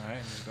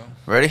go.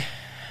 Ready?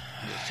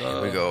 Yes,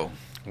 Here we go.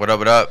 What up,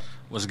 what up?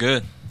 What's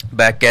good?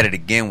 Back at it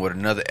again with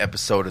another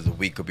episode of the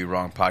We Could Be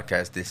Wrong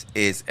podcast. This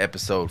is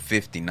episode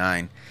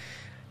 59.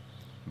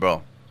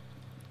 Bro,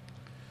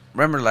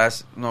 remember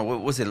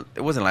what was it?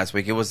 It wasn't last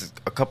week. It was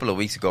a couple of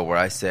weeks ago where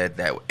I said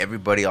that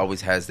everybody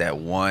always has that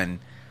one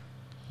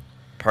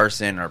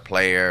person or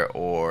player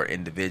or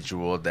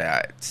individual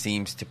that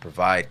seems to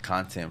provide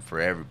content for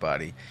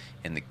everybody.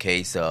 In the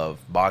case of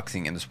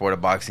boxing, in the sport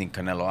of boxing,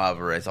 Canelo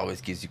Alvarez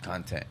always gives you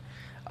content.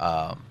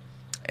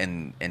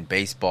 In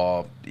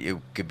baseball, it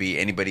could be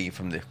anybody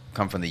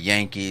come from the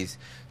Yankees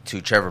to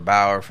Trevor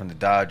Bauer from the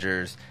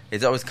Dodgers.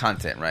 It's always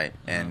content, right?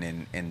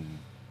 And in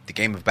the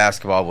game of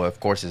basketball, well, of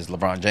course, is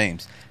LeBron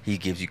James. He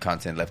gives you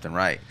content left and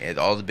right. And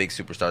all the big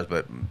superstars,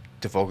 but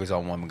to focus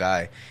on one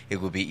guy, it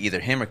would be either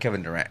him or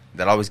Kevin Durant.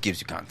 That always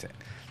gives you content.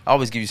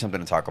 Always gives you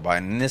something to talk about.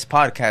 And in this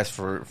podcast,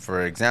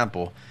 for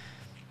example,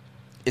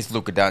 it's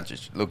Luka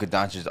Doncic. Luka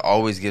Doncic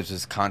always gives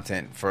us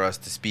content for us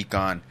to speak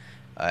on,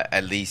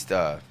 at least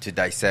to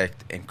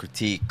dissect and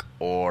critique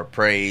or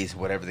praise,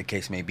 whatever the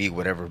case may be,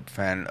 whatever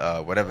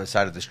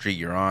side of the street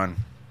you're on.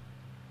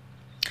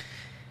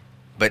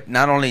 But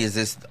not only is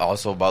this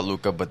also about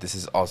Luka, but this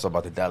is also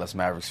about the Dallas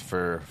Mavericks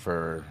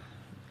for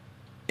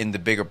in the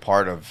bigger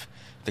part of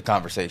the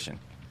conversation.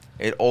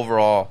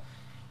 Overall,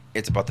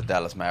 it's about the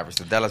Dallas Mavericks.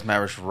 The Dallas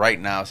Mavericks right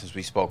now, since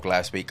we spoke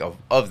last week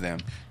of them,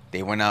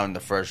 they went out in the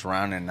first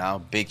round, and now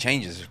big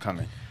changes are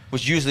coming,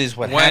 which usually is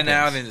what happens. Went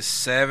out in the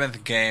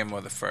 7th game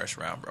of the first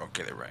round, bro.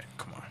 Get it right.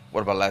 Come on.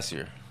 What about last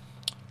year?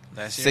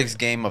 Last year? 6th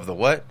game of the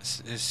what?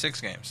 It's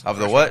 6 games. Of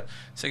the what? Round.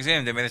 6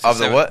 games. They made it to of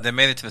the what? They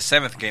made it to the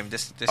 7th game.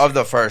 This of year.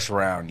 The first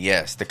round,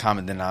 yes. The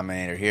common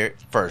denominator here,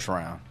 first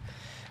round.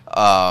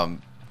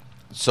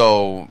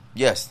 So,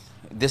 yes,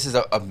 this is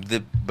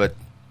but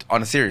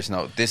on a serious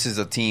note, this is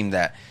a team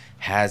that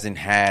hasn't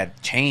had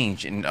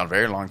change in a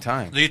very long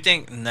time. Do you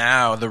think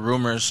now the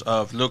rumors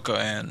of Luka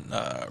and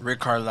Rick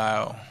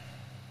Carlisle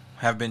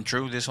have been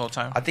true this whole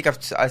time? I think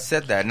I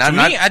said that. To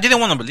me, I didn't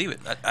want to believe it.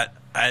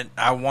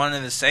 I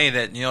wanted to say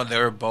that, they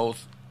were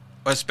both,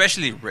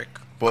 especially Rick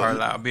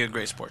Carlisle, be a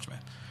great sportsman.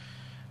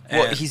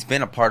 Well, he's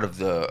been a part of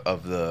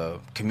the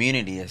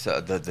community,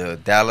 the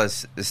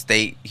Dallas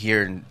state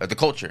here, in the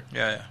culture.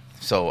 Yeah.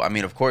 So, I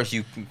mean, of course,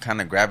 you can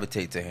kind of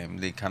gravitate to him.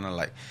 They kind of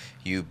like,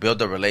 you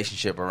build a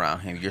relationship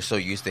around him. You're so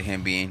used to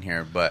him being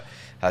here. But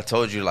I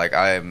told you, like,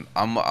 I'm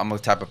a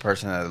type of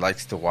person that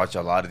likes to watch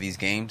a lot of these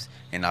games.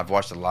 And I've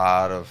watched a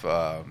lot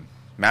of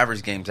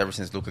Mavericks games ever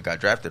since Luka got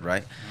drafted,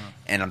 right? Mm-hmm.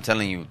 And I'm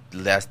telling you,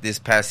 this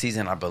past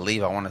season, I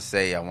believe,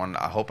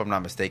 I hope I'm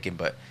not mistaken,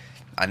 but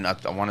I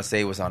want to say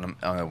it was on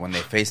when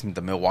they faced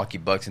the Milwaukee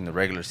Bucks in the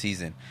regular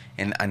season,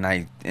 and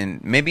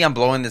maybe I'm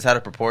blowing this out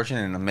of proportion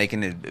and I'm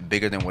making it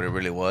bigger than what it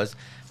really was,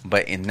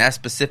 but in that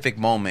specific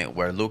moment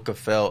where Luka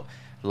felt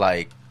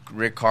like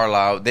Rick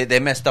Carlisle, they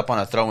messed up on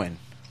a throw-in,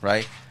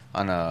 right?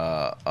 They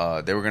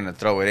were gonna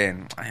throw it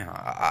in.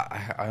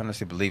 I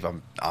honestly believe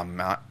I'm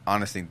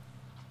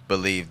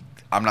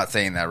not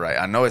saying that right.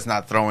 I know it's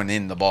not throwing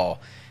in the ball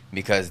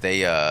because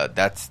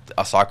that's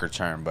a soccer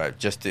term, but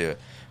just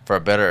for a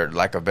better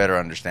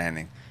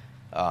understanding,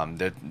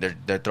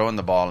 they're throwing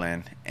the ball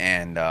in,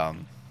 and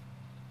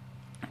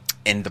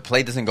the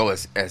play doesn't go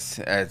as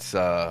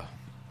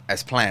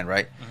planned,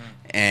 right?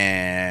 Mm-hmm.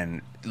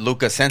 And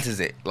Luka senses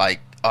it, like,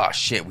 oh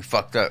shit, we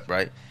fucked up,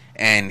 right?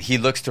 And he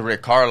looks to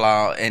Rick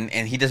Carlisle,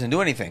 and he doesn't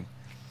do anything,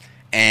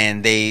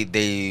 and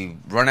they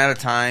run out of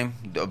time.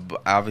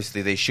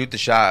 Obviously, they shoot the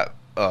shot,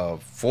 a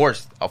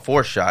forced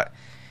shot,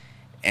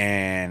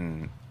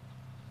 and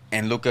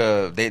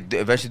Luka, they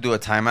eventually do a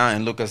timeout,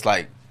 and Luka's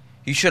like,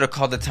 you should have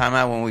called the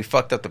timeout when we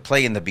fucked up the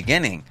play in the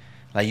beginning.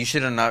 Like, you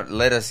should have not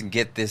let us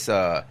get this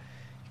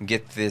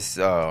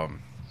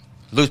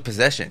lose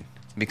possession,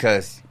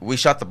 because we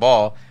shot the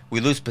ball, we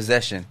lose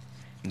possession.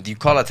 You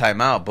call a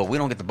timeout, but we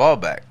don't get the ball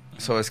back.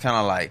 So it's kind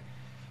of like,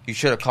 you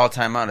should have called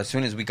timeout as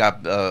soon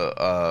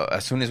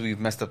as we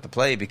messed up the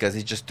play, because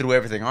he just threw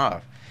everything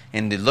off.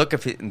 And the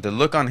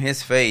look on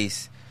his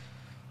face,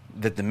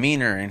 the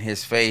demeanor in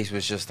his face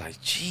was just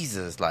like,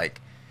 Jesus,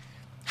 like,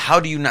 how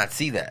do you not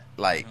see that?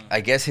 Like,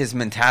 I guess his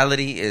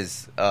mentality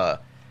is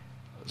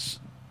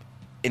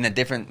in a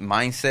different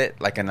mindset,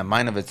 like in a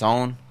mind of its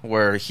own,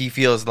 where he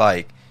feels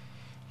like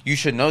you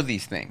should know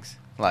these things.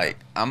 Like,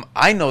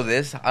 I know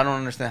this. I don't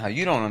understand how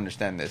you don't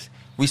understand this.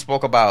 We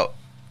spoke about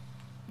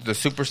the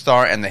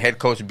superstar and the head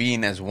coach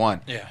being as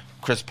one. Yeah.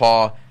 Chris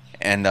Paul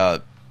and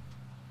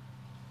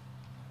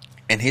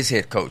his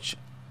head coach,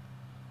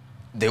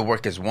 they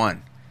work as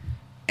one.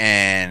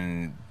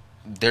 And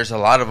there's a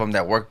lot of them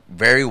that work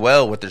very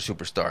well with their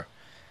superstar.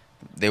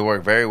 They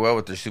work very well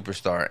with their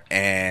superstar.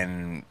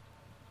 And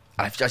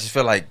I just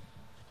feel like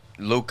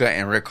Luka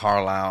and Rick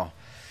Carlisle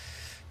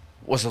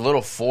was a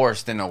little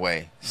forced in a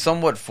way.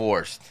 Somewhat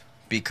forced.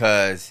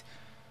 Because,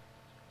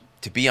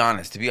 to be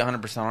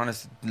 100%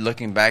 honest,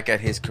 looking back at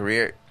his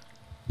career,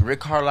 Rick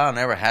Carlisle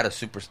never had a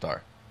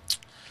superstar.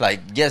 Like,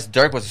 yes,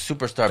 Dirk was a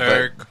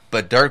superstar,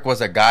 but Dirk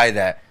was a guy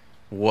that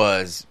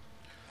was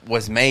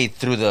was made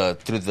through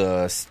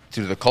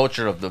the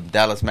culture of the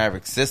Dallas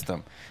Mavericks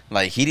system.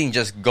 Like, he didn't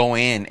just go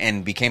in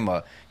and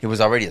he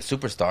was already a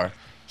superstar.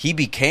 He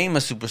became a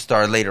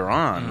superstar later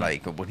on,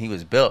 like when he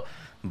was built.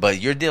 But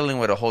you're dealing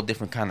with a whole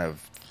different kind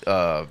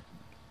of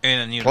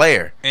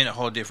player in a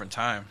whole different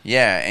time.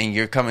 Yeah, and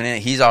you're coming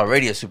in. He's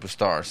already a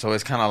superstar, so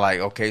it's kind of like,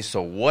 okay,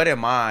 so what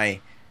am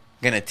I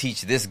gonna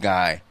teach this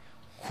guy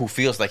who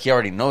feels like he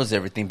already knows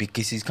everything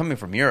because he's coming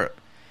from Europe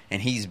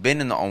and he's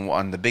been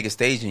on the biggest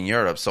stage in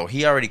Europe, so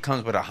he already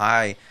comes with a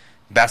high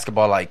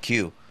basketball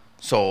IQ.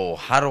 So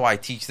how do I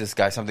teach this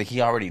guy something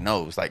he already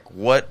knows? Like,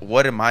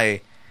 what am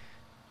I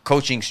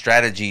coaching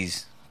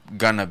strategies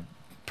gonna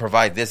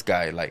provide this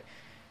guy? Like,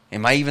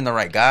 am I even the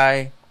right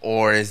guy,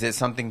 or is it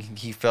something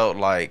he felt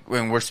like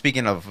when we're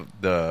speaking of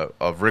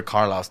Rick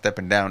Carlisle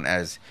stepping down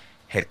as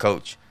head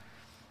coach,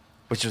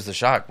 which was a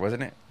shock,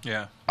 wasn't it?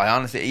 Yeah. I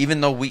honestly,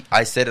 even though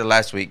I said it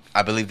last week,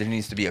 I believe there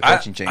needs to be a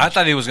coaching change. I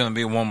thought he was going to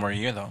be one more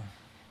year, though.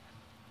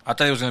 I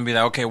thought he was going to be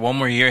like, okay, one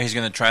more year, he's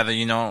going to try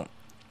to,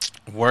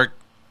 work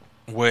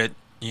with,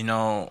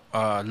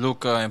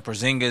 Luka and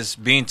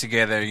Porzingis being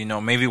together,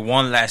 maybe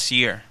one last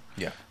year.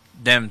 Yeah.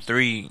 Them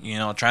three,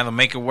 trying to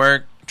make it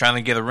work, trying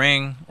to get a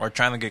ring, or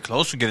trying to get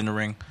close to getting a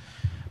ring.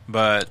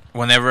 But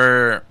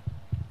whenever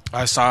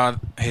I saw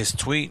his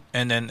tweet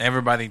and then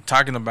everybody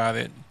talking about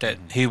it, that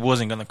he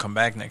wasn't going to come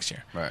back next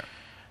year. Right.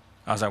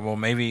 I was like, well,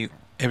 maybe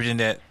everything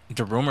that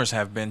the rumors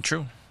have been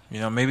true.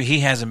 Maybe he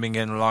hasn't been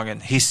getting along,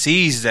 and he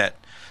sees that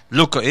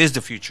Luka is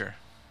the future,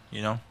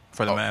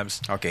 for the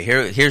Mavs. Okay,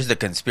 here's the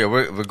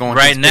conspiracy. We're going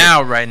right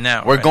now.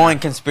 We're going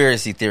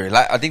conspiracy theory.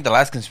 I think the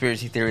last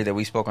conspiracy theory that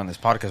we spoke on this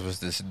podcast was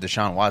this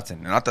Deshaun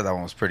Watson, and I thought that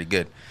one was pretty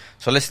good.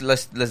 So let's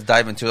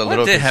dive into a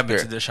little. What did happen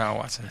to Deshaun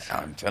Watson?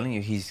 I'm telling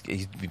you, he's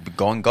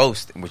going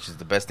ghost, which is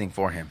the best thing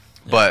for him.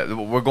 Yeah. But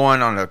we're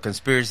going on a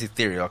conspiracy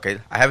theory. Okay,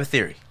 I have a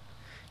theory.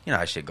 You know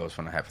how shit goes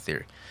when I have a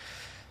theory.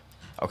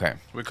 Okay.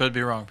 We could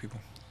be wrong, people.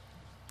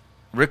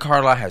 Rick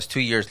Carlisle has 2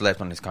 years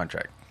left on his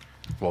contract.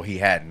 Well, he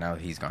had. Now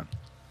he's gone.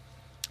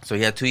 So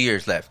he had 2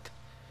 years left.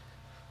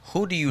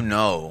 Who do you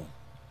know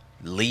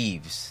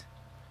leaves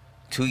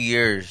 2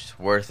 years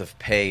worth of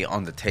pay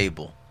on the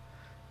table,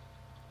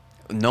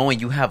 knowing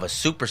you have a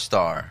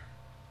superstar,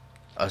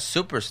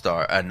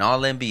 an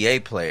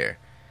all-NBA player,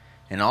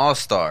 an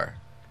all-star,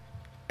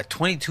 a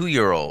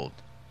 22-year-old,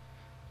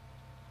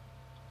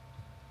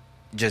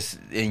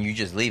 and you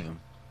just leave him?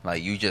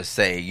 Like, you just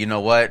say, you know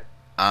what,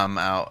 I'm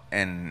out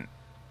and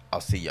I'll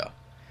see y'all.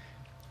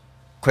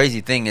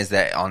 Crazy thing is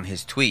that on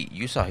his tweet,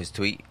 you saw his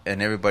tweet,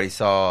 and everybody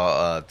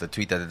saw the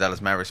tweet that the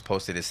Dallas Mavericks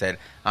posted. It said,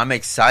 I'm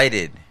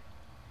excited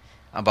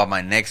about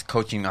my next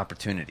coaching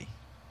opportunity.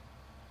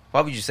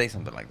 Why would you say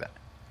something like that?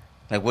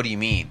 Like, what do you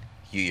mean?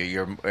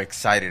 You're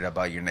excited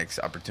about your next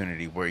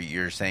opportunity, where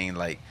you're saying,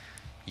 like,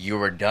 you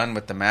were done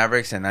with the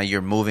Mavericks and now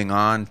you're moving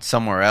on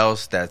somewhere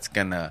else that's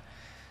gonna,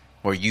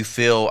 where you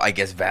feel, I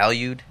guess,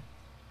 valued?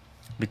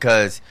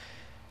 Because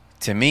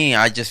to me,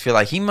 I just feel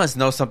like he must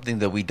know something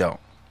that we don't.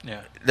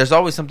 Yeah. There's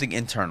always something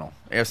internal.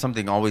 There's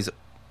something always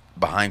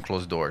behind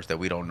closed doors that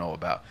we don't know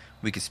about.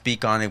 We can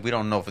speak on it. We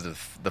don't know for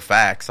the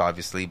facts,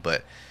 obviously,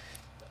 but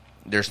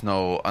there's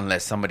no,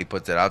 unless somebody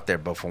puts it out there.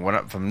 But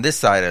from this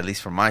side, at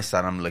least from my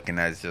side, I'm looking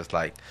at it, it's just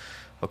like,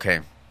 okay,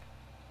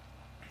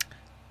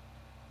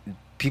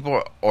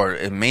 people, or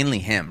mainly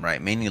him,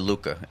 right? Mainly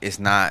Luka, is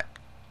not,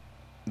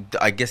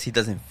 I guess he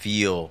doesn't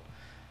feel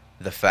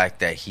the fact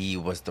that he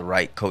was the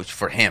right coach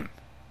for him,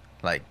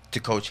 like to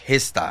coach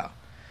his style,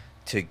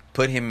 to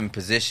put him in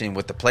position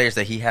with the players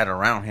that he had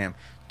around him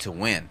to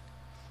win.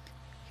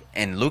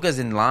 And Luka's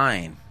in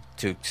line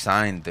to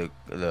sign the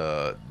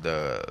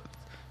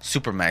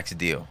Supermax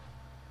deal.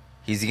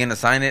 He's going to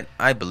sign it?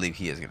 I believe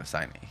he is going to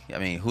sign it. I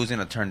mean, who's going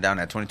to turn down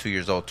at 22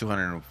 years old,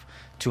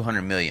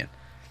 $200 million?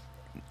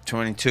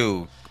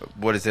 22,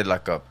 what is it,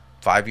 like a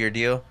 5-year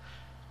deal?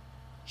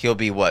 He'll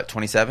be, what,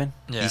 27?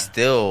 Yeah. He's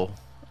still,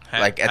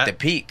 like, at the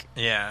peak.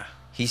 Yeah.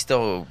 He's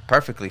still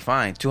perfectly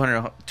fine.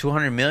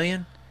 $200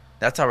 million?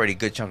 That's already a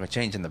good chunk of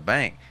change in the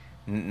bank,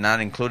 not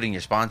including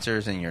your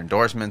sponsors and your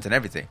endorsements and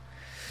everything.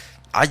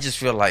 I just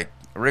feel like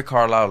Rick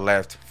Carlisle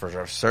left for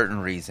a certain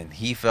reason.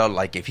 He felt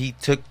like if he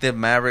took the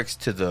Mavericks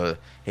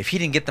if he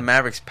didn't get the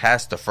Mavericks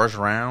past the first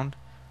round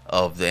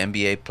of the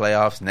NBA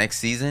playoffs next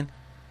season,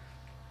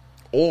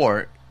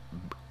 or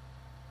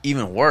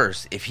even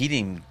worse, if he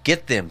didn't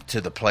get them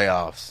to the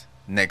playoffs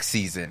next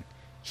season,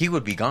 he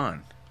would be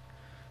gone.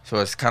 So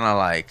it's kind of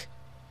like,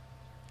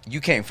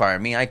 you can't fire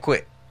me, I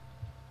quit.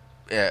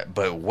 Yeah,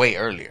 but way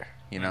earlier,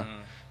 you know?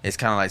 Mm-hmm. It's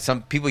kind of like,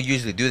 some people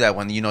usually do that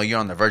when, you know, you're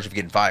on the verge of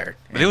getting fired.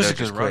 But it was a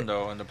good run,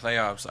 though, in the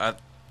playoffs. I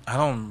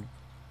don't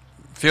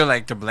feel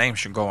like the blame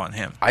should go on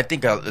him. I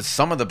think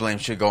some of the blame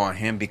should go on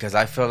him, because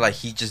I feel like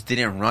he just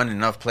didn't run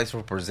enough plays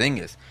for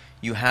Porzingis.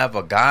 You have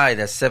a guy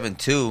that's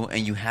 7'2",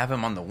 and you have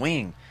him on the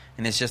wing.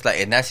 And it's just like,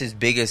 and that's his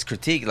biggest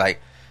critique.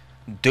 Like,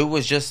 dude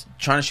was just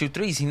trying to shoot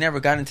threes. He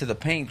never got into the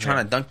paint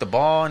trying to dunk the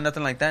ball and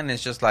nothing like that. And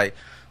it's just like,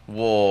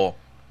 well,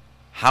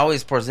 how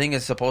is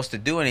Porzingis supposed to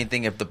do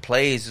anything if the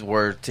plays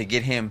were to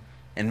get him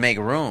and make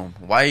room.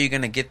 Why are you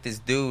going to get this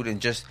dude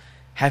and just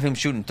have him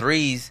shooting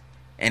threes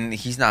and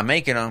he's not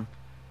making them,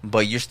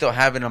 but you're still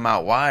having him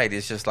out wide?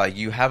 It's just like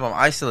you have him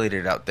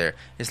isolated out there.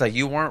 It's like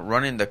you weren't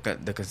running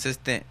the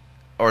consistent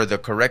or the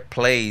correct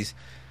plays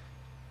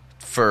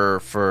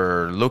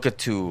for Luka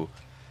to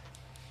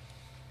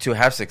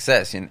have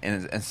success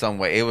in some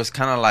way. It was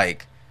kind of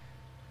like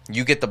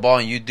you get the ball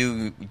and you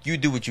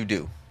do what you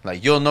do.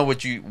 Like you'll know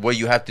what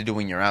you have to do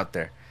when you're out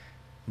there.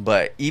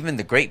 But even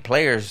the great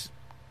players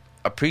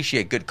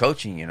appreciate good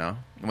coaching. You know,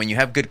 when you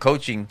have good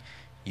coaching,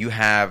 you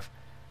have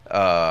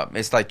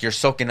it's like you're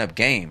soaking up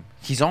game.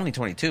 He's only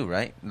 22,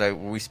 right? Like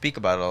we speak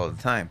about it all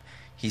the time.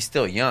 He's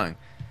still young.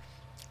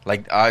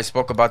 Like I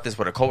spoke about this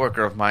with a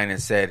coworker of mine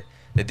and said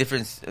the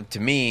difference to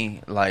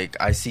me, like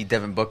I see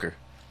Devin Booker.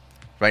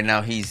 Right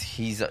now,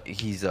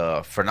 he's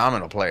a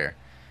phenomenal player,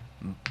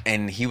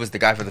 and he was the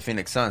guy for the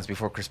Phoenix Suns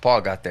before Chris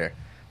Paul got there.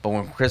 But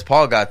when Chris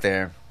Paul got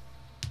there,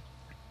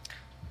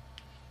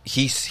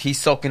 he's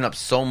soaking up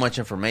so much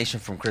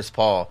information from Chris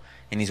Paul,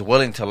 and he's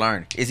willing to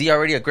learn. Is he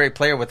already a great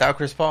player without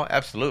Chris Paul?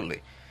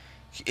 Absolutely.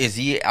 Is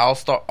he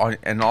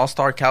an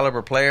all-star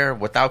caliber player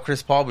without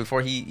Chris Paul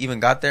before he even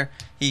got there?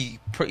 He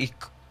pretty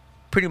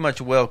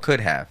much well could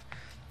have,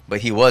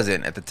 but he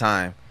wasn't at the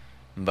time.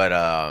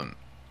 But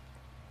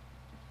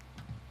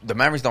the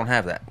Mavericks don't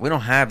have that. We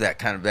don't have that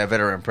kind of that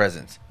veteran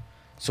presence.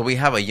 So we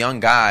have a young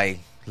guy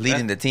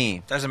leading the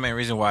team. That's the main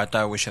reason why I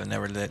thought we should have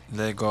never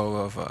let go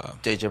of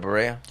JJ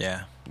Barea.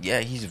 Yeah.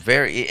 Yeah, he's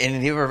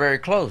and they were very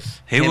close.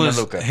 He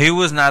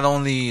was not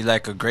only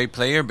like a great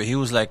player, but he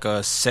was like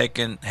a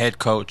second head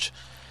coach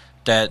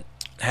that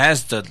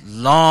has the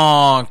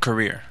long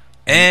career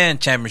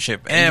and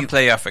championship and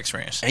playoff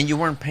experience. And you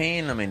weren't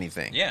paying him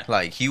anything. Yeah.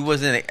 Like he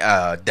wasn't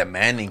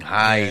demanding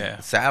high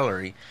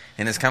salary.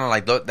 And it's kind of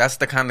like that's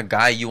the kind of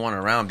guy you want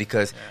around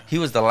because he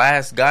was the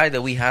last guy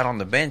that we had on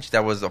the bench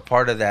that was a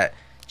part of that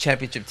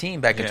championship team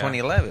back in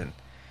 2011.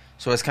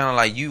 So it's kind of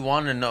like you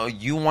want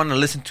to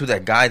listen to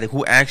that guy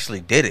who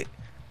actually did it.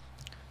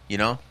 You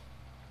know,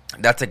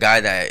 that's a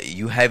guy that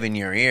you have in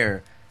your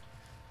ear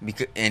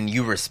and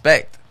you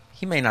respect.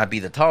 He may not be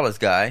the tallest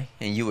guy,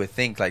 and you would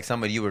think like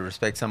you would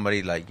respect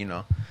somebody like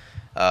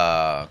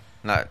not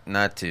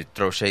to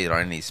throw shade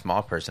on any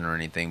small person or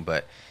anything,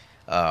 but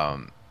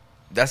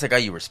that's a guy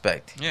you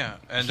respect. Yeah,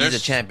 and he's a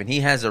champion.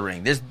 He has a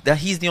ring.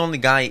 He's the only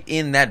guy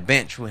in that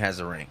bench who has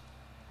a ring.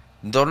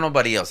 Don't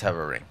nobody else have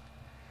a ring.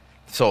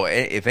 So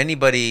if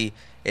anybody's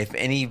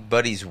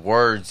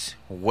words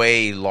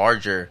way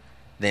larger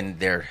than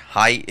their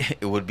height,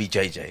 it would be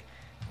JJ,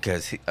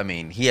 because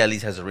he at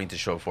least has a ring to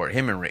show for it.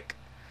 Him and Rick.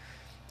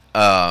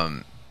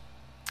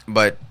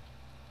 But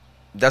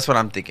that's what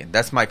I'm thinking.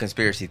 That's my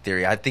conspiracy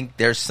theory. I think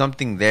there's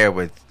something there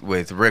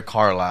with Rick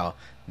Carlisle.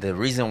 The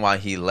reason why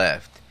he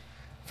left.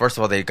 First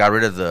of all, they got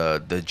rid of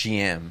the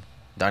GM,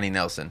 Donnie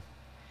Nelson.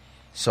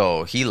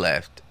 So he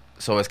left.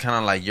 So it's kind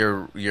of like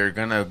you're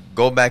gonna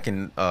go back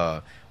and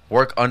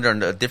work under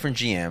a different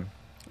GM.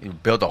 You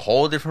build a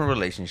whole different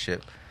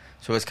relationship.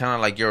 So it's kind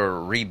of like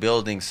you're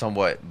rebuilding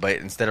somewhat, but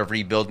instead of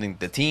rebuilding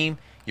the team,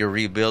 you're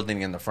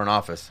rebuilding in the front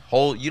office.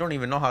 You don't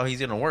even know how he's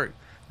gonna work.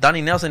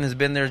 Donnie Nelson has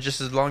been there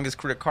just as long as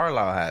Rick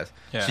Carlisle has.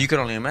 Yeah. So you can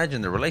only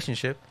imagine the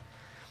relationship.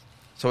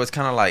 So it's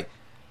kind of like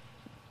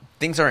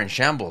things are in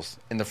shambles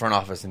in the front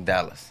office in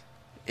Dallas,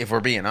 if we're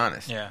being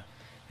honest. Yeah.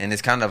 And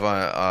it's kind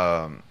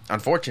of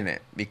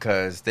unfortunate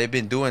because they've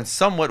been doing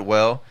somewhat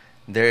well.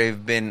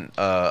 They've been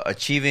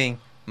achieving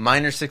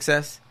minor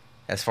success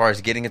as far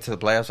as getting into the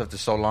playoffs after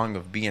so long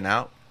of being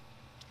out.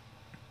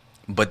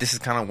 But this is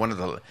kind of one of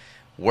the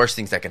worst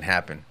things that can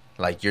happen.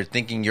 Like you're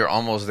thinking you're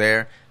almost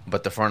there,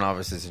 but the front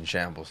office is in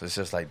shambles. It's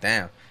just like,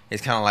 damn.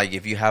 It's kind of like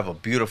if you have a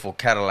beautiful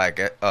Cadillac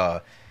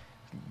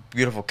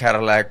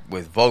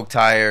with Vogue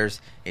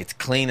tires. It's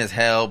clean as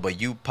hell,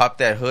 but you pop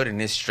that hood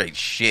and it's straight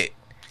shit.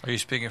 Are you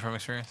speaking from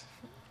experience?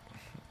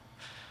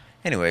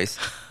 Anyways,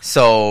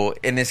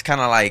 and it's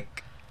kind of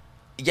like,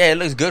 yeah, it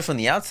looks good from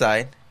the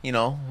outside. You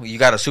know, you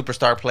got a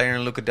superstar player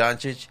in Luka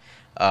Doncic,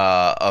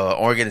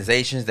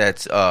 organizations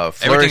that's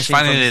flourishing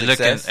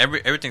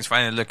everything's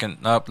finally looking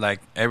up. Like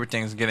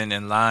everything's getting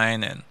in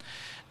line, and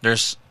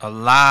there's a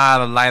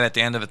lot of light at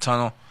the end of the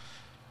tunnel.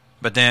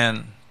 But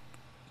then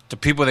the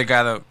people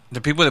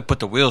that put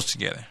the wheels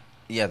together.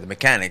 Yeah, the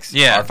mechanics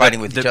are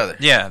fighting with each other.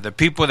 Yeah, the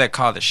people that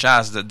call the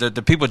shots,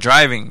 the people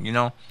driving, you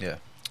know. Yeah.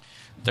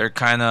 They're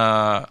kind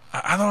of...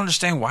 I don't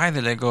understand why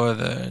they let go of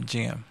the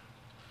GM.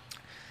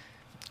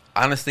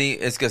 Honestly,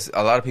 it's because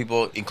a lot of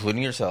people,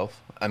 including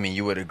yourself,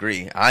 you would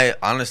agree. I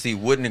honestly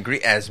wouldn't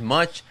agree as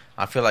much.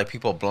 I feel like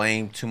people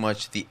blame too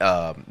much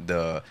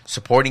the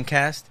supporting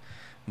cast,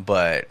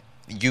 but...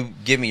 You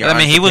give me your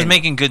he was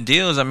making good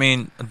deals.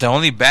 The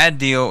only bad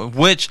deal,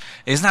 which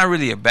is not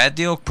really a bad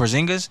deal,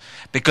 Porzingis,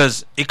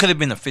 because it could have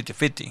been a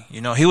 50-50.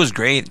 You know, he was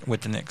great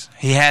with the Knicks.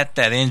 He had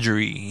that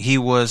injury. He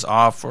was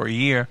off for a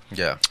year.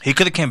 Yeah. He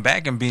could have came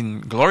back and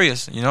been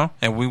glorious, you know,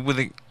 and we would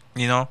have,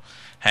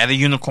 had a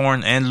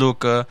unicorn and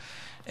Luka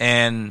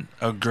and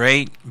a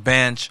great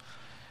bench.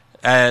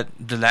 at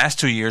the last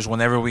 2 years,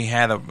 whenever we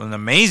had an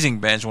amazing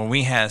bench, when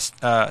we had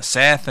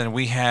Seth and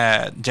we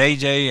had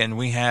JJ and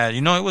we had,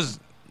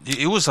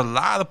 it was a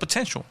lot of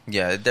potential.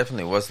 Yeah, it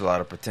definitely was a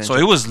lot of potential.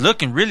 So it was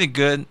looking really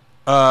good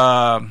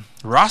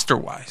roster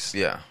wise.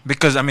 Yeah,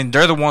 because I mean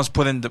they're the ones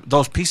putting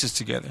those pieces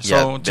together.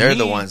 So they're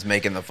the ones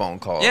making the phone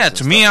calls. Yeah,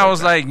 to me, I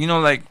was like,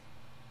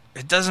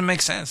 it doesn't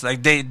make sense.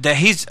 Like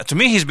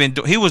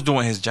he was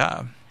doing his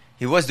job.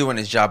 He was doing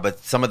his job, but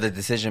some of the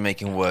decision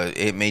making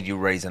it made you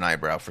raise an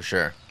eyebrow for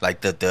sure. Like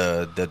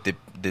the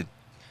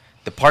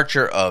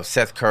departure of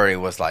Seth Curry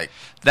was like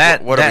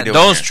what are we doing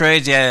those here?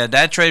 trades. Yeah,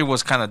 that trade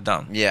was kind of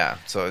dumb. Yeah,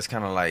 so it's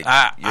kind of like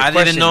I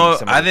didn't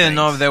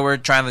know if they were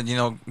trying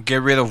to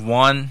get rid of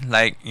one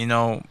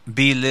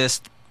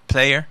B-list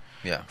player.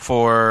 Yeah.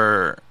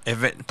 For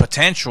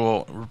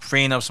potential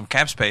freeing up some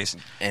cap space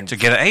and to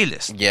get an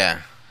A-list.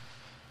 Yeah.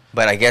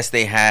 But I guess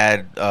they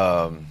had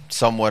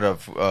somewhat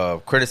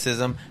of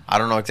criticism. I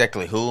don't know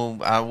exactly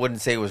who. I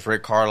wouldn't say it was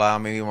Rick Carlisle.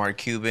 Maybe Mark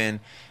Cuban.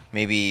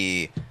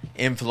 Maybe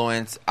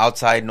influence,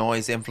 outside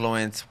noise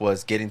influence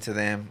was getting to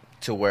them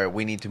to where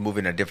we need to move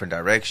in a different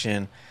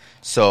direction.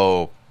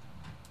 So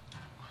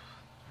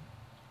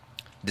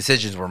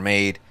decisions were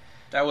made.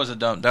 That was a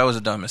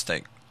dumb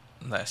mistake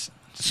last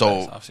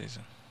offseason.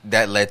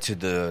 That led to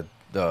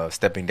the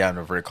stepping down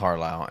of Rick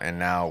Carlisle, and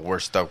now we're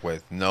stuck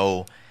with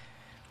no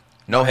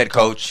head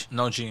coach,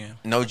 no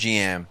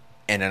GM,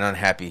 and an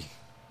unhappy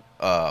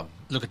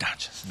Luka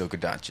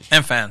Doncic,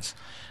 and fans.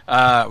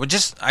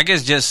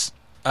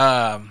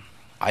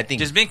 I think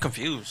just being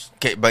confused.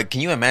 Okay, but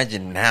can you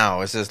imagine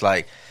now? It's just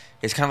like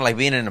it's kind of like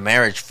being in a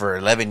marriage for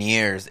 11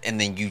 years, and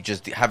then you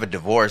just have a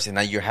divorce, and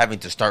now you're having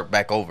to start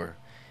back over,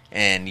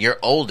 and you're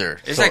older.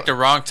 It's like the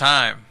wrong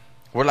time.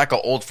 We're like an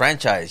old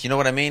franchise. You know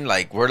what I mean?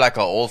 Like we're like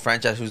an old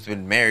franchise who's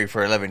been married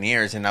for 11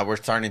 years, and now we're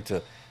starting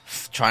to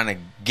trying to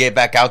get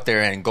back out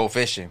there and go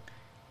fishing.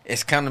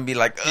 It's kind of be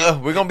like,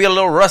 we're going to be a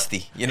little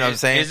rusty. You know what I'm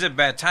saying? It's a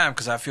bad time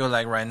because I feel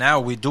like right now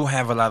we do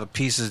have a lot of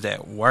pieces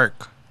that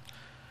work.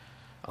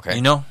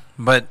 Okay.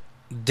 But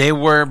they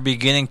were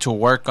beginning to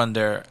work on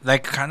their,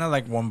 like, kind of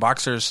like when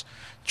boxers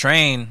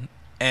train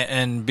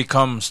and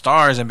become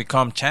stars and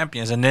become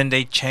champions, and then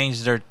they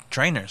change their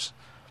trainers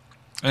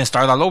and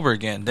start all over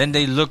again. Then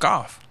they look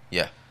off.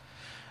 Yeah.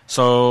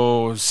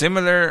 So,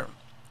 similar,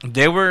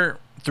 they were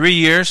 3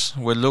 years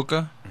with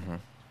Luka.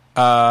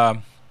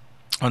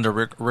 Under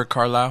Rick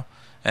Carlisle,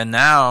 and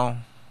now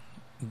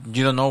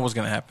you don't know what's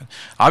gonna happen.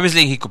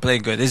 Obviously, he could play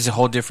good. This is a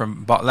whole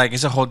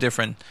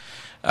different,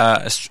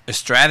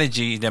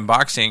 strategy than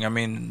boxing. I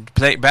mean,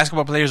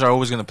 basketball players are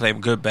always gonna play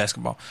good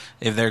basketball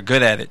if they're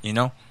good at it.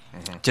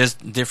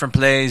 Just different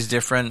plays,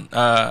 different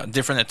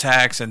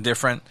attacks, and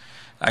different,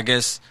 I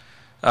guess,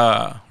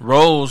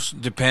 roles.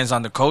 Depends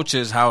on the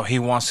coaches how he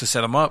wants to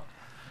set them up.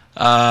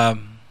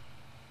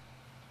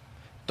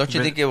 Don't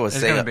you think it would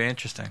it's going to be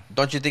interesting?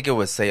 Don't you think it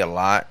would say a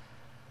lot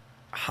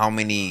how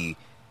many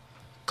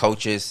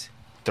coaches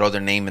throw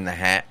their name in the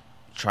hat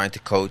trying to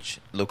coach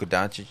Luka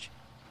Doncic?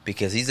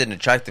 Because he's an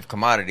attractive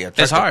commodity,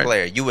 attractive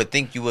player. You would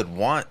think you would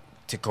want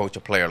to coach a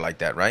player like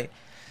that, right?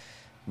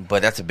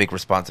 But that's a big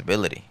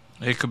responsibility.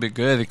 It could be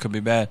good. It could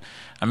be bad.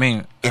 I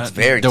mean, it's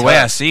very tough. way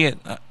I see it.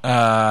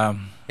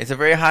 It's a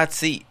very hot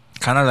seat.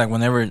 Kind of like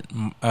whenever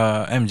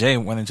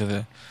MJ went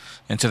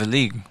into the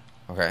league.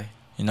 Okay.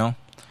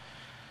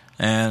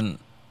 And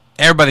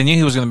everybody knew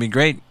he was going to be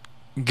great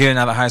getting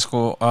out of high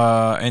school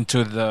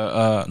into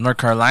the North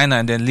Carolina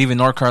and then leaving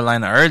North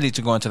Carolina early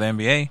to go into the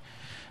NBA.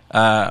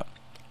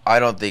 I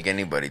don't think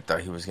anybody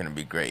thought he was going to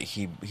be great.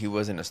 He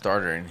wasn't a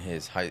starter in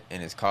his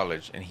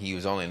college, and he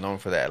was only known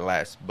for that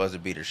last buzzer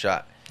beater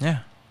shot. Yeah.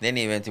 Then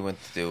he eventually went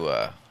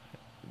to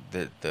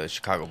the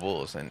Chicago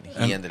Bulls, and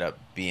he ended up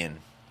being.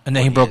 And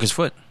then he broke his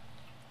foot.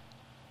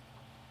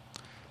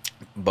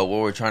 But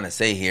what we're trying to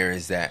say here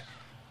is that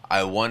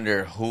I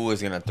wonder who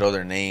is going to throw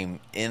their name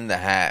in the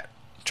hat.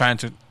 Trying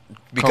to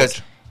because,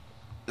 coach.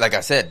 Like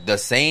I said, the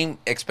same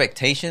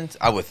expectations,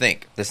 I would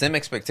think, the same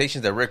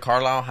expectations that Rick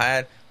Carlisle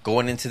had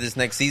going into this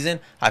next season,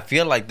 I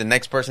feel like the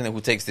next person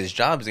who takes this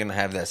job is going to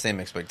have that same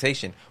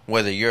expectation,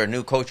 whether you're a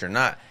new coach or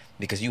not,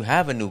 because you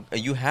have a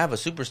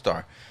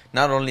superstar.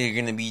 Not only are you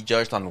going to be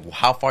judged on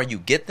how far you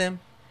get them,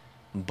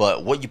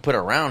 but what you put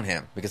around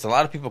him, because a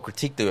lot of people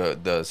critique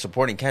the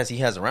supporting cast he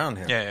has around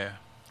him. Yeah.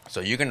 So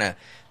you're gonna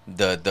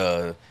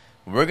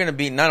we're gonna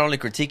be not only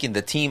critiquing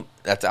the team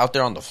that's out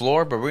there on the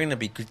floor, but we're gonna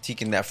be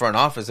critiquing that front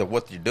office of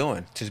what you're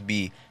doing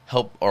to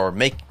help or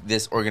make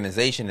this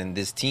organization and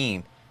this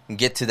team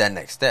get to that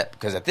next step.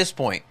 Because at this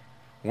point,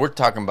 we're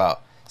talking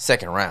about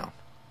second round,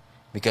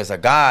 because a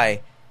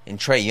guy in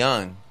Trae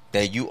Young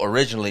that you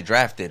originally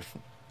drafted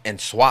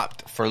and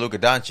swapped for Luka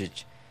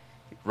Doncic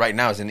right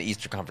now is in the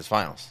Eastern Conference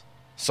Finals.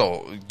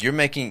 So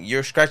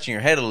you're scratching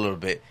your head a little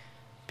bit.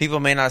 People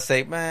may not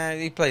say,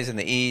 man, he plays in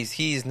the East.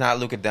 He's not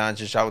Luka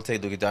Doncic. I would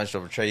take Luka Doncic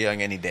over Trae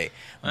Young any day.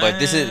 But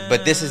this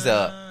is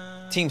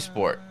a team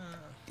sport.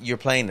 You're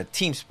playing a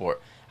team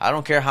sport. I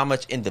don't care how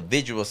much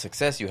individual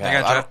success you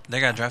have. They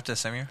got drafted the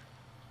same year?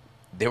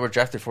 They were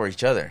drafted for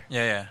each other.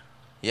 Yeah.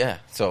 Yeah.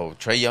 So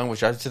Trae Young was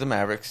drafted to the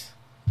Mavericks.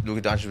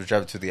 Luka Doncic was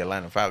drafted to the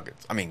Atlanta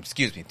Falcons. I mean,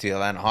 excuse me, to the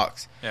Atlanta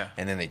Hawks. Yeah.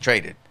 And then they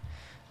traded.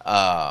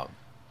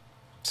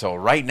 So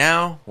right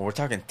now, when we're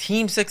talking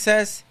team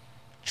success,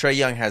 Trae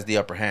Young has the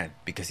upper hand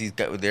because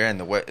they're in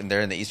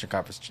the Eastern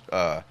Conference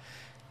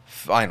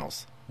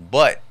Finals.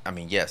 But I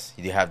mean, yes,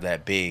 you have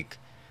that big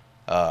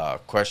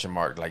question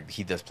mark. Like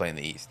he does play in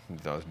the East.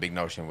 This big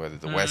notion whether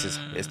the West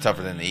is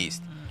tougher than the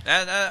East.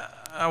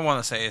 I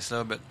want to say it's a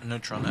little bit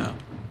neutral now.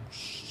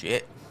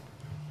 Shit.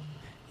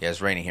 Yeah,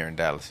 it's raining here in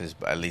Dallas.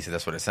 At least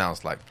that's what it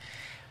sounds like.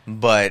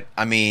 But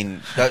I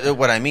mean,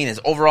 what I mean is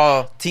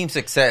overall team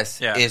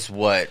success is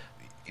what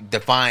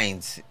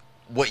defines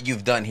what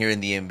you've done here in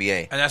the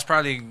NBA. And that's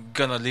probably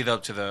gonna lead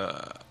up to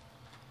the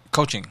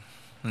coaching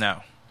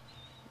now.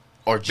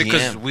 Or GM.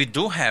 Because we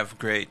do have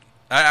great.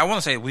 I want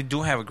to say we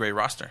do have a great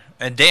roster,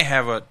 and they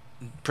have a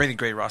pretty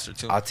great roster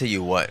too. I'll tell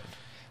you what.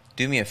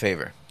 Do me a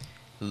favor.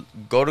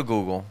 Go to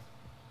Google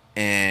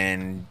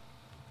and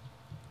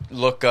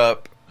look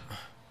up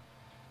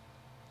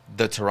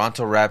the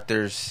Toronto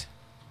Raptors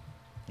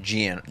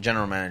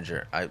general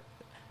manager.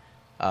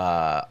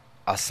 Asai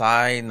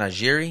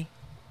Najiri.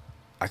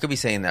 I could be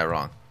saying that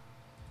wrong.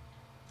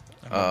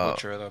 I'm gonna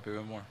butcher it up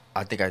even more.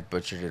 I think I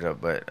butchered it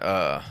up, but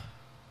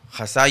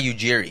Masai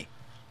Ujiri.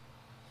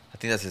 I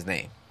think that's his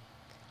name.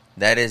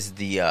 That is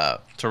the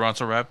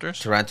Toronto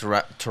Raptors.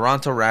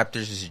 Toronto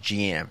Raptors is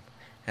GM,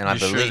 and I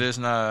believe sure there's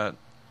not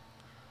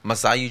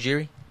Masai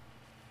Ujiri.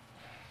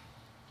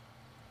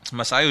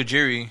 Masai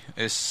Ujiri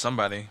is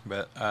somebody,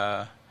 but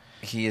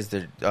he is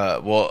the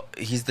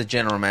he's the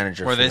general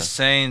manager. Were they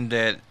saying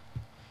that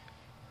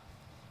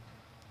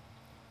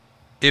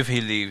if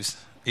he leaves,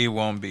 it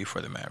won't be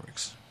for the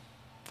Mavericks?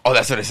 Oh,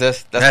 that's what it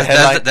says.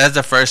 That's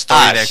the first story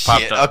that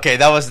popped up. Okay,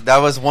 that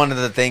was one of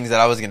the things that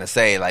I was gonna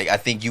say. Like, I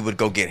think you would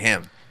go get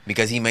him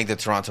because he made the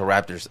Toronto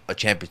Raptors a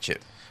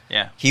championship.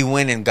 Yeah, he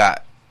went and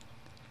got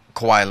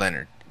Kawhi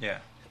Leonard. Yeah,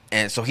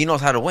 and so he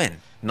knows how to win.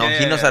 No,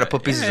 he knows how to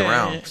put pieces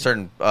around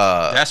certain.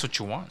 That's what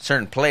you want.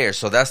 Certain players.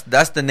 So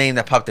that's the name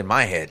that popped in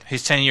my head.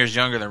 He's 10 years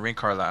younger than Rick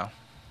Carlisle,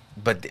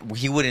 but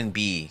he wouldn't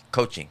be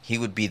coaching. He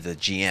would be the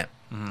GM.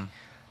 Mm-hmm.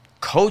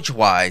 Coach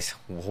wise,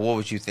 what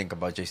would you think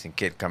about Jason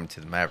Kidd coming to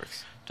the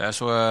Mavericks? That's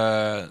what.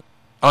 Oh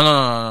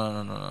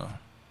no.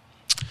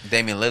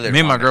 Damian Lillard. Me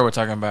and my girl were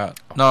talking about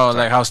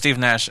like how Steve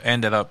Nash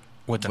ended up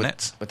with the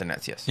Nets. With the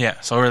Nets, yes.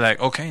 Yeah. So we're like,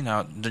 okay,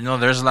 now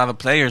there's a lot of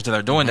players that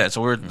are doing that.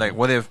 So we're like,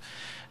 what if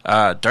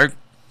Dirk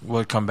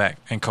would come back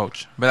and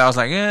coach? But I was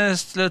like, yeah,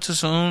 it's a little too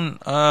soon.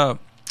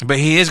 But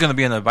he is going to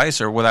be an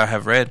advisor. What I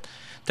have read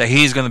that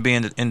he's going to be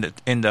in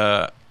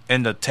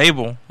the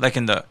table, like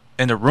in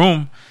the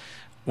room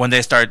when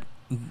they start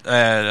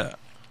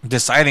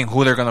deciding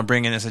who they're going to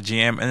bring in as a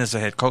GM and as a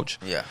head coach.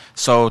 Yeah.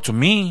 So to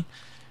me,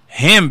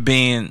 him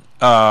being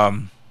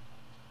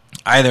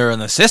either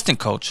an assistant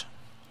coach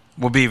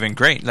would be even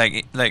great. Like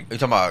you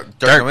talking about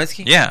Dirk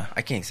Nowitzki? Yeah.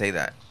 I can't say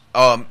that.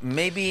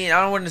 Maybe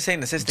I don't want to say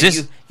an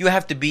assistant. You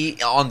have to be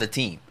on the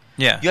team.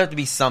 Yeah. You have to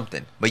be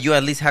something, but you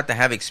at least have to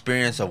have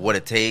experience of what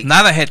it takes.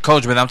 Not a head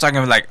coach, but I'm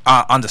talking like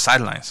on the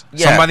sidelines.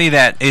 Yeah. Somebody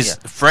that is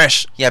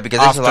fresh. Yeah, because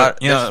there's a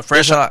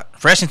lot.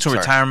 Fresh into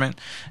retirement,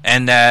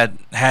 and that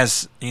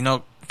has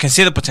can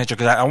see the potential.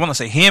 Because I want to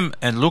say him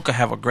and Luka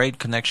have a great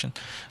connection,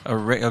 a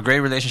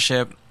great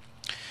relationship.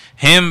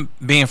 Him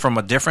being from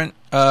a different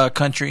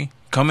country,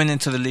 coming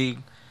into the league,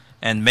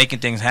 and making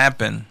things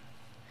happen.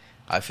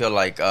 I feel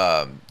like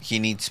he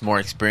needs more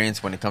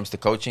experience when it comes to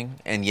coaching.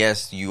 And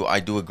yes, I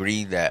do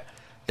agree that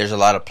there's a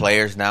lot of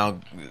players now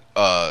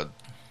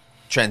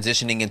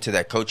transitioning into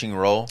that coaching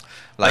role.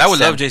 Like I would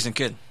love Jason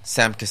Kidd.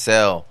 Sam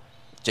Cassell,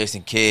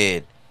 Jason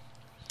Kidd,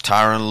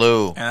 Tyronn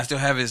Lue. And I still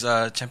have his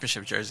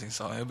championship jersey,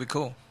 so it'll be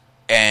cool.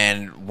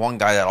 And one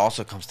guy that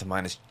also comes to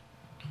mind is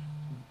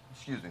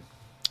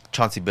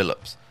Chauncey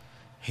Billups.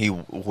 He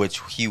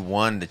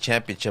won the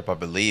championship, I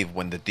believe,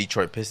 when the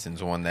Detroit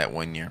Pistons won that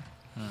 1 year.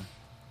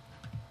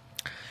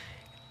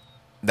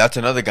 That's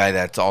another guy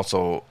that's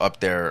also up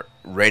there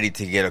ready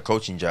to get a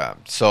coaching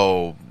job.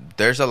 So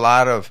there's a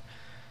lot of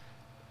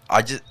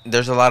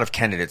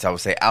candidates, I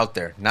would say, out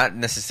there. Not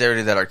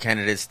necessarily that are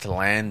candidates to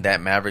land that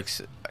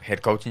Mavericks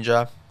head coaching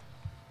job,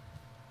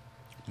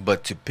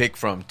 but to pick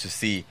from to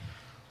see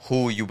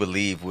who you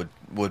believe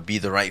would be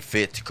the right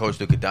fit to coach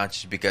Luka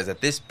Doncic. Because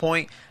at this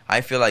point, I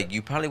feel like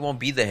you probably won't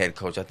be the head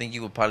coach. I think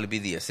you would probably be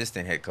the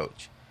assistant head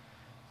coach,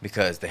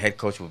 because the head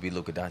coach will be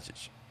Luka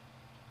Doncic.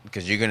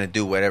 Because you're going to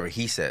do whatever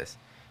he says.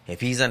 If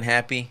he's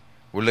unhappy,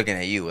 we're looking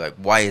at you. Like,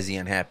 why is he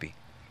unhappy?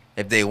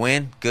 If they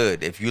win,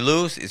 good. If you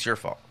lose, it's your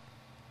fault.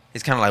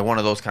 It's kind of like one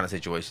of those kind of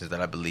situations that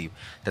I believe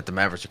that the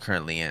Mavericks are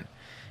currently in.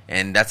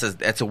 And that's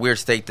a weird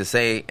state to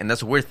say, and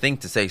that's a weird thing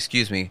to say,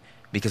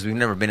 because we've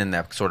never been in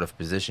that sort of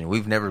position.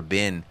 We've never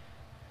been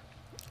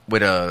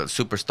with a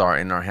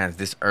superstar in our hands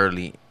this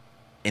early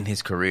in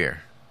his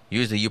career.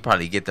 Usually you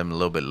probably get them a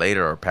little bit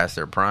later or past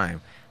their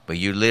prime, but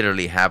you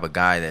literally have a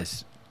guy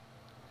that's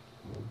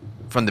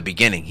from the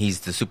beginning, he's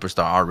the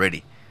superstar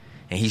already.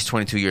 And he's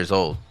 22 years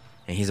old.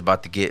 And he's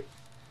about to get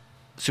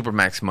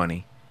Supermax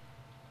money.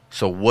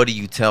 So what do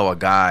you tell a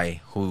guy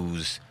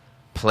who's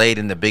played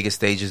in the biggest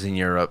stages in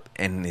Europe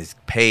and is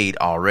paid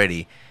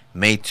already,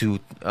 made to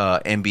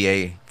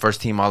NBA, first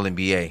team All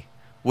NBA.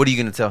 What are you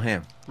going to tell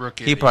him?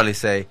 Rookie. He'd probably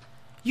say,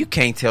 you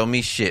can't tell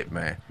me shit,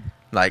 man.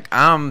 Like,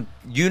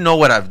 you know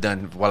what I've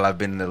done while I've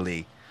been in the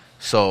league.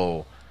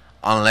 So,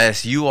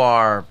 unless you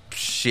are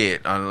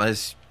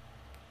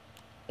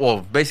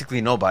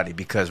basically nobody,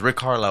 because Rick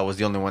Carlisle was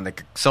the only one that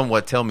could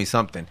somewhat tell me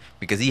something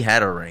because he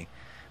had a ring.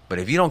 But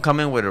if you don't come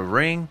in with a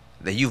ring,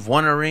 that you've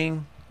won a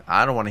ring,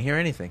 I don't want to hear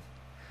anything.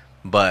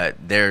 But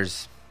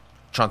there's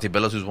Tronte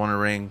Billups who's won a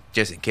ring.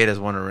 Jason Kidd has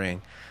won a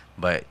ring.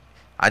 But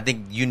I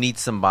think you need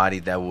somebody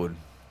that would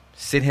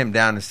sit him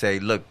down and say,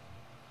 look,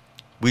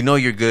 we know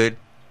you're good.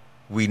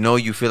 We know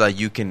you feel like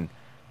you can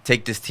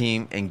take this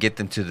team and get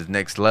them to the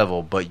next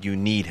level, but you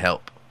need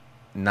help.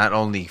 Not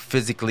only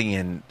physically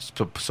and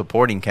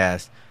supporting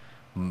cast,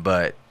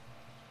 but,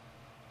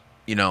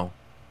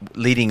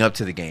 leading up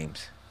to the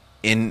games,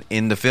 in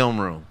the film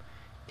room,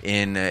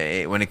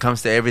 when it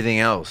comes to everything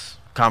else,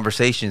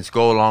 conversations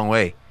go a long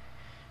way.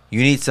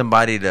 You need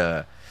somebody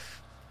to,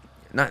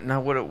 not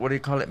what do you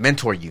call it,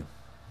 mentor you,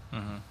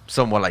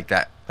 somewhat like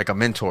that, like a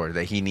mentor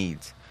that he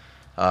needs,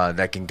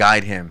 that can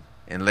guide him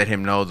and let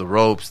him know the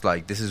ropes.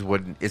 Like, this is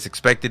what is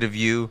expected of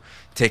you.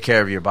 Take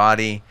care of your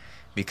body.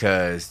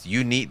 Because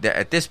you need that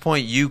at this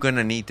point, you're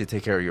gonna need to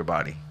take care of your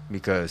body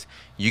because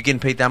you getting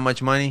paid that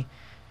much money.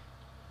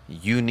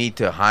 You need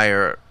to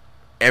hire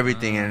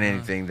everything and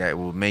anything that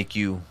will make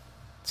you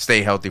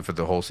stay healthy for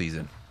the whole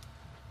season.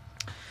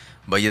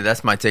 But yeah,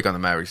 that's my take on the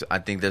Mavericks. I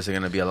think there's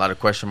gonna be a lot of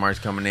question marks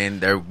coming in.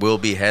 There will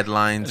be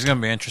headlines. It's gonna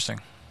be interesting.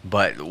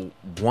 But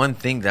one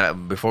thing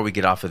that before we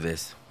get off of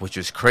this, which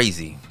was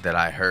crazy that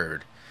I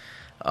heard,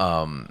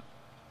 let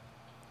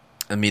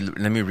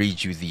me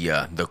read you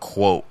the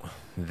quote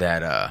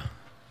that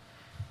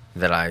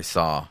I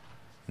saw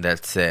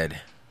that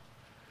said,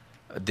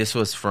 this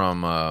was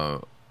from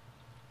a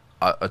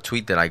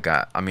tweet that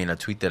a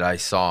tweet that I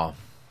saw, I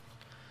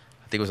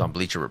think it was on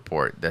Bleacher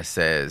Report, that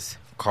says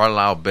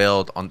Carlisle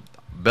bailed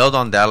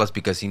on Dallas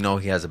because he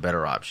knows he has a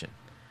better option.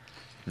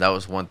 That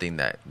was one thing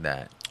that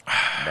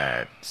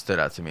stood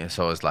out to me. And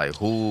so it's like,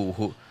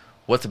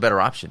 what's a better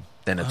option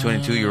than a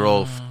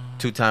 22-year-old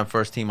two-time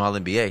first team All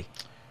NBA?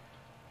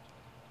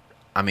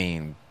 I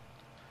mean,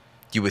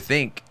 you would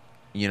think,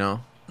 Nah,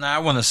 I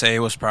want to say it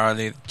was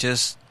probably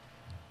just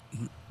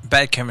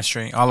bad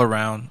chemistry all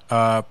around.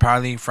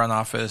 Probably front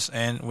office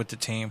and with the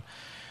team.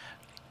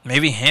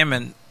 Maybe him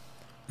and,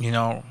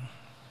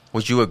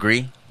 Would you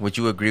agree? Would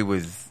you agree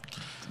with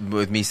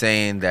me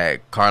saying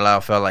that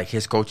Carlisle felt like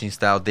his coaching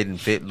style didn't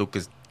fit Luka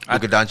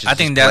Doncic's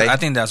play? I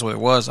think that's what it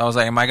was. I was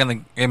like, am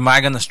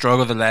I gonna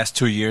struggle the last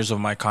 2 years of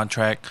my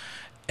contract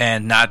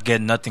and not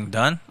get nothing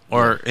done,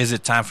 or is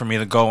it time for me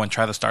to go and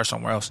try to start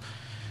somewhere else?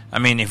 I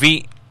mean, if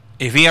he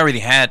already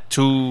had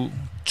two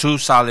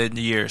solid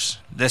years,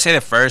 let's say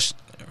the first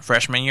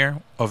freshman year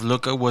of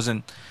Luka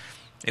wasn't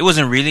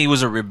really, it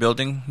was a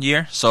rebuilding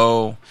year,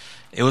 so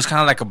it was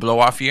kind of like a blow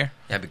off year.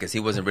 Yeah, because he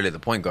wasn't really the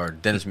point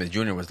guard. Dennis Smith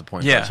Jr. was the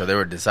point guard, so they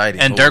were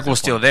deciding. And Dirk was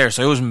still there,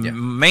 so it was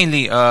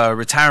mainly a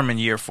retirement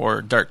year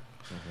for Dirk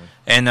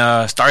and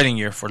a starting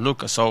year for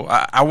Luka. So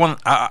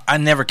I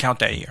never count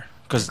that year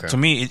because to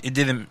me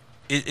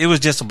it was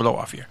just a blow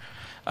off year.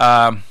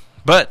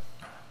 But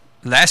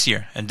last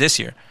year and this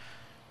year,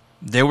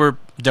 they were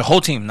the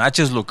whole team, not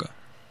just Luka,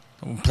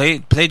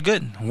 played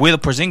good.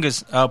 With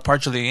Porzingis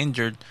partially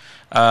injured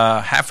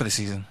half of the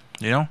season,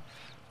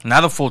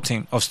 not a full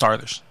team of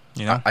starters.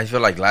 I feel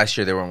like last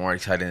year they were more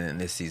excited than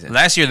this season.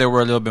 Last year they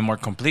were a little bit more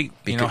complete,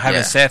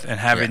 having Seth and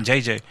having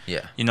JJ.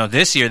 Yeah.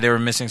 This year they were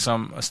missing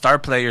some star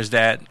players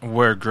that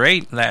were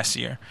great last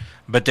year,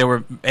 but they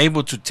were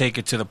able to take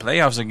it to the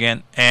playoffs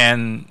again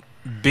and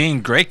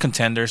being great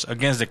contenders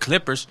against the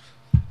Clippers,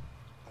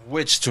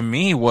 which to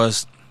me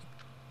was,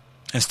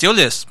 and still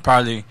is,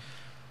 probably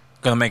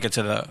going to make it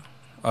to the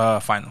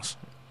finals.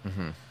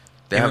 Mm-hmm.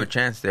 They have a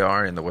chance. They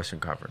are in the Western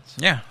Conference.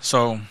 Yeah,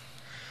 so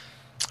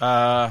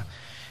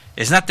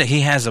it's not that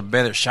he has a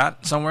better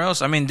shot somewhere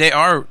else. I mean, there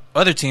are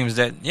other teams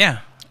that,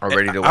 are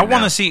ready to win. I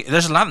want to see.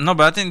 There's a lot. No,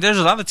 but I think there's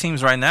a lot of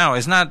teams right now.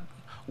 It's not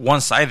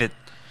one-sided.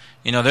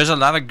 There's a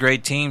lot of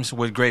great teams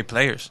with great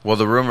players. Well,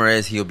 the rumor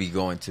is he'll be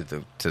going to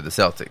the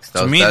Celtics.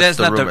 To me,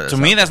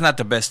 that's not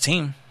the best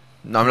team.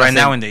 No, right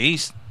now in the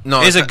East.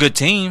 No, it's a good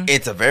team.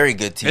 It's a very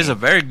good team. It's a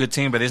very good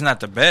team, but it's not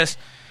the best.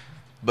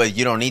 But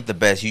you don't need the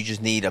best. You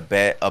just need a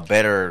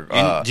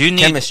better you need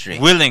chemistry.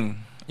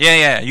 Willing.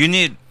 Yeah. You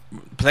need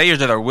players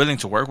that are willing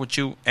to work with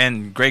you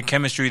and great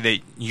chemistry that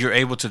you're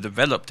able to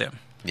develop them.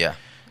 Yeah.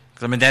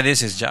 I mean, that is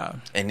his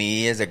job. And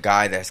he is a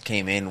guy that's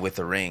came in with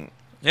a ring.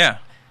 Yeah.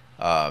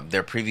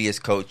 Their previous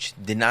coach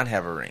did not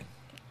have a ring.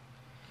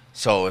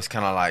 So it's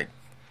kind of like,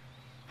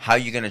 how are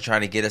you going to try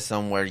to get us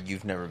somewhere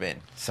you've never been?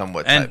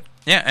 Somewhat type.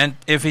 Yeah, and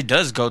if he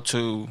does go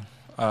to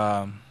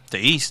the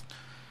East,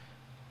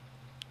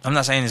 I'm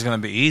not saying it's going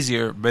to be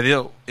easier, but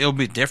it'll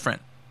be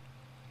different.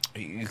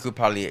 You could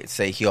probably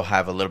say he'll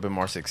have a little bit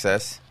more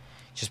success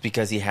just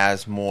because he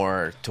has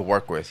more to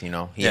work with,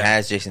 He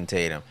has Jason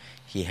Tatum.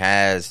 He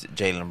has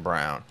Jaylen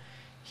Brown.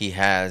 He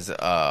has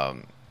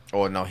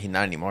Oh no, he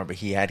not anymore. But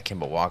he had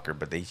Kemba Walker,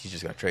 but he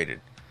just got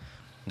traded.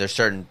 There's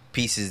certain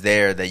pieces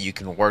there that you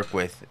can work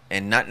with,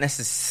 and not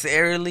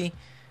necessarily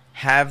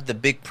have the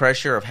big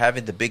pressure of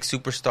having the big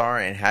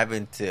superstar and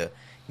having to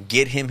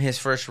get him his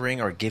first ring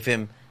or give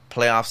him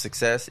playoff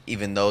success.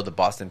 Even though the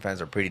Boston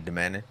fans are pretty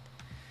demanding,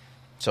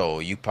 so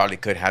you probably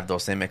could have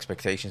those same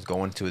expectations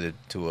going to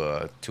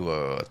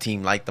a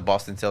team like the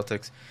Boston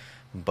Celtics.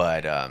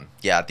 But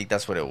yeah, I think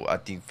that's what I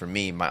think for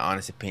me. My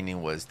honest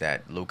opinion was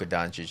that Luka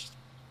Doncic.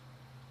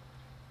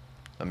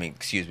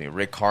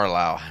 Rick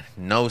Carlisle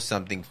knows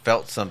something,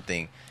 felt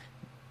something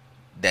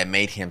that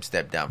made him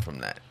step down from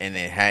that, and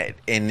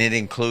it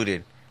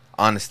included,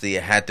 honestly,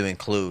 it had to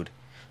include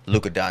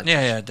Luka Doncic.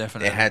 Yeah,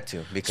 definitely. It had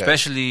to, because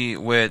especially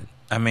with,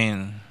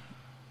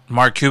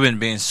 Mark Cuban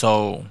being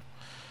so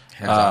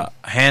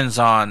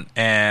hands-on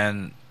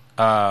and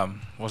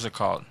what's it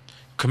called,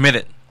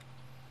 committed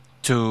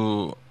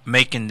to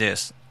making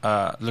this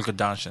Luka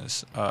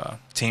Doncic's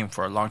team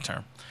for a long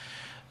term.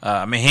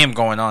 Him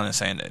going on and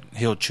saying that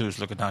he'll choose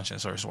Luka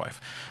Doncic or his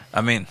wife.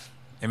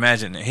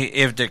 Imagine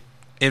if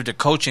the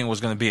coaching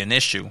was going to be an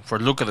issue for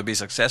Luka to be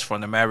successful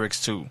and the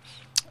Mavericks to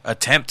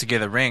attempt to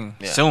get a ring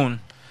soon,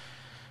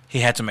 he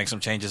had to make some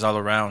changes all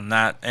around.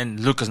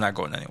 And Luka's not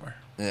going anywhere.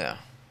 Yeah,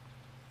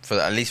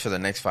 at least for the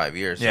next 5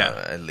 years. Yeah,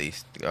 at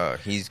least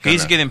he's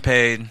getting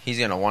paid. He's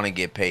gonna want to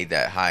get paid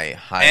that high,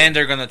 and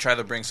they're gonna try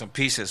to bring some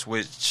pieces,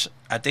 which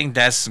I think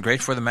that's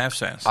great for the Mavs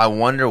fans. I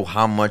wonder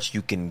how much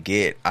you can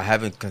get. I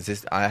haven't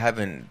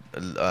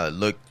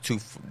looked too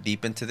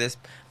deep into this,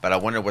 but I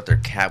wonder what their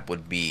cap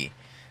would be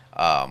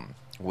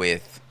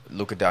with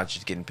Luka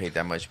Doncic getting paid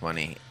that much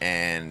money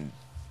and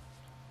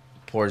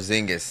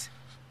Porzingis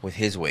with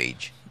his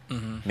wage.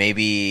 Mm-hmm.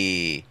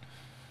 Maybe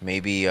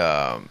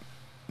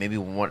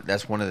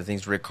that's one of the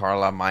things Rick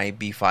Carlisle might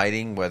be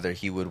fighting, whether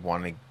he would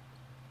want to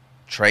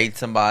trade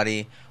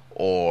somebody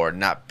or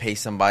not pay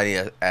somebody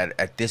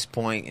at this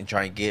point and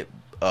try and get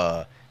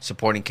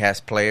supporting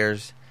cast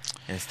players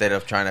instead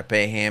of trying to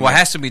pay him. What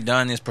has to be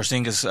done is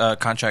Porzingis'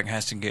 contract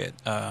has to get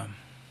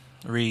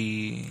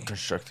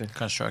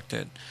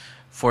constructed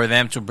for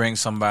them to bring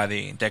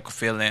somebody that could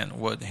fill in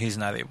what he's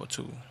not able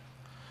to.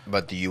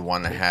 But do you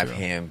want to have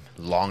him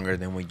longer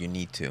than what you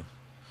need to?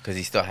 Because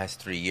he still has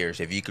 3 years.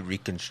 If you could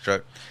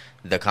reconstruct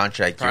the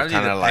contract, probably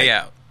you're kind of like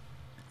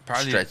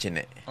stretching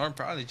it. Or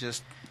probably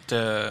just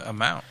the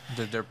amount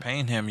that they're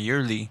paying him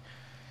yearly.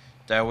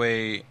 That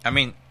way,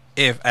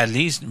 if at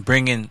least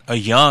bringing a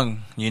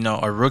young,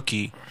 a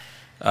rookie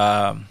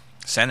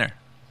center.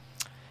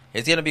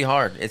 It's going to be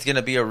hard. It's going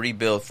to be a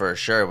rebuild for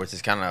sure, which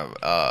is kind of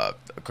a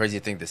crazy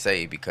thing to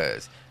say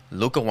because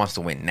Luka wants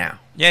to win now.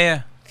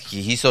 Yeah.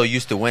 He's so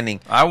used to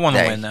winning. I want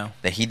to win now.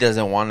 That he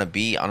doesn't want to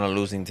be on a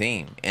losing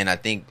team. And I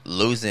think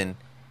losing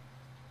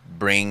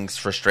brings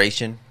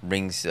frustration,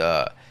 brings...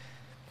 it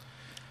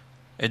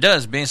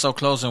does. Being so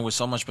close and with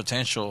so much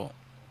potential,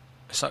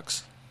 it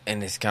sucks.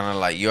 And it's kind of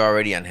like you're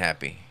already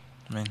unhappy.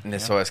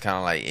 So it's kind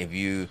of like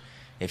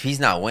if he's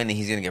not winning,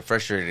 he's going to get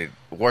frustrated.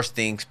 Worst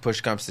things,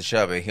 push comes to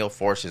shove, and he'll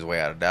force his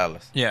way out of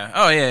Dallas. Yeah.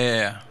 Oh,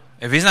 yeah.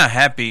 If he's not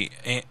happy,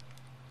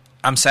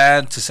 I'm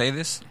sad to say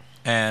this,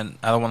 and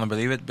I don't want to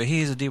believe it, but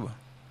he is a diva.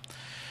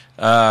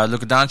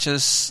 Luka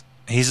Doncic,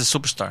 he's a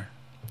superstar.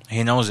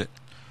 He knows it.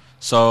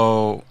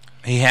 So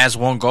he has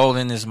one goal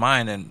in his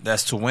mind, and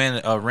that's to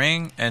win a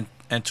ring and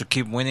to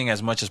keep winning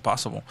as much as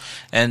possible.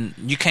 And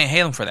you can't hate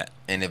him for that.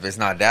 And if it's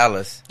not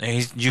Dallas,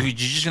 you're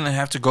just going to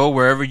have to go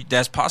wherever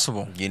that's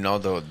possible. You know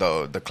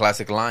the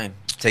classic line,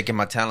 taking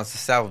my talents to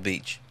South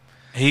Beach.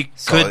 He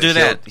could do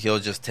that. He'll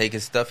just take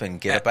his stuff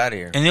and get up out of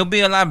here. And it'll be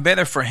a lot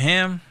better for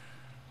him,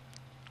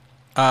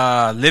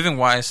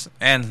 living-wise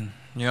and,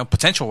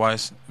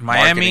 potential-wise.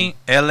 Miami,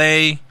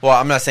 L.A. Well,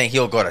 I'm not saying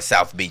he'll go to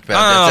South Beach.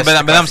 But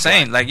but I'm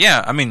saying,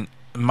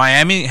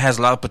 Miami has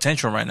a lot of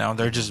potential right now.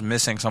 They're just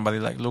missing somebody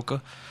like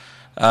Luka.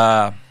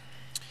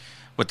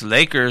 With the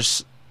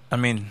Lakers,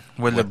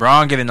 with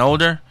LeBron getting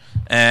older,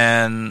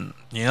 and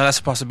that's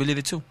a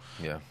possibility too.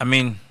 Yeah.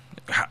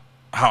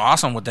 How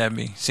awesome would that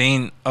be?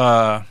 Seeing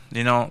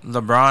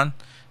LeBron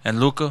and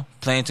Luka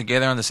playing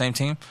together on the same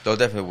team. They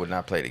definitely would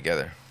not play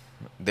together.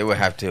 They would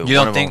have to. You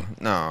don't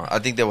think? No, I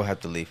think they will have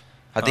to leave.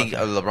 I think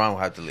LeBron will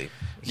have to leave.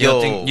 You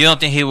don't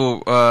think he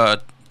will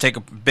take a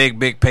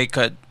big pay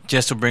cut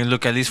just to bring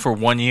Luka at least for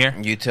 1 year?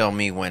 You tell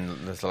me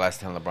when was the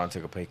last time LeBron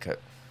took a pay cut.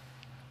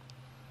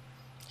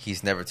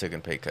 He's never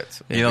taken pay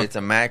cuts. If it's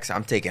a max,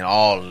 I'm taking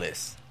all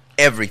this.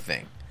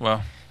 Everything.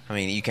 Well,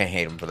 you can't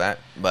hate him for that.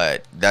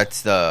 But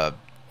that's the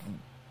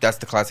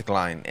classic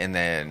line. And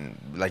then,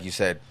 like you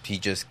said,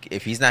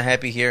 if he's not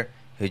happy here,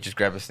 he'll just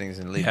grab his things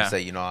and leave and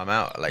say, I'm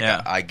out.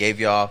 I gave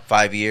y'all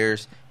 5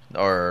 years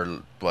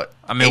or what?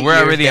 We're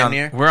already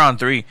we're on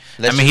 3.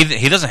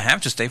 He doesn't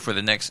have to stay for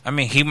the next.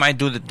 He might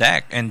do the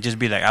DAC and just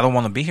be like, I don't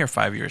want to be here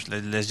 5 years.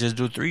 Let's just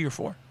do 3 or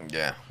 4.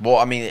 Yeah.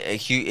 Well,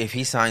 if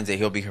he signs it,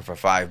 he'll be here for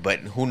 5. But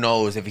who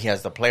knows if he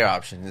has the player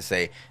option to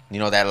say,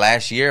 that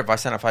last year, if I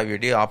sign a 5-year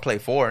deal, I'll play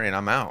 4 and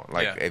I'm out.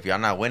 If y'all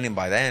not winning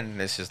by then,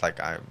 it's just like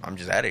I'm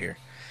just out of here.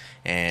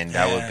 And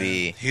that would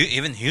be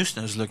even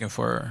Houston is looking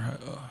for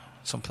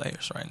some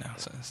players right now.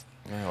 So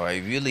well,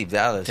 if you leave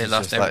Dallas, they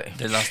lost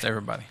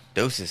everybody.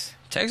 Deuces.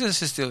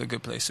 Texas is still a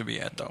good place to be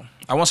at, though.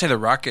 I won't say the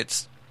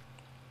Rockets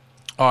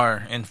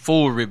are in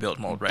full rebuild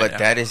mode right now.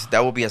 But that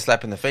will be a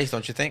slap in the face,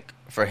 don't you think,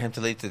 for him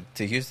to leave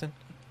to Houston?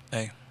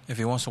 Hey, if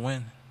he wants to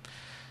win.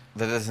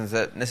 That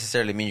doesn't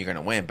necessarily mean you're going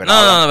to win. But no.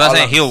 But I'm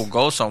saying he'll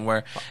go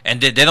somewhere.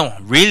 And they don't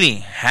really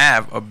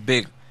have a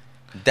big...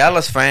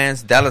 Dallas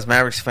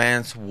Mavericks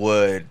fans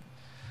would...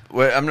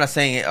 Well, I'm not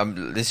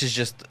saying this is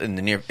just in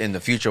the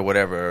future,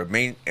 whatever. It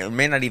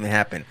may not even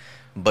happen.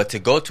 But to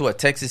go to a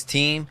Texas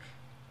team...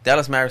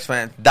 Dallas Mavericks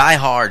fans, die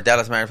hard.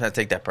 Dallas Mavericks fans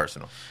take that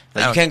personal.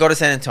 Like, you can't go to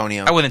San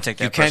Antonio. I wouldn't take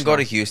that. You can't go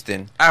to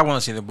Houston. I want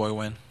to see the boy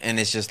win. And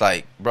it's just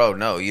like, bro,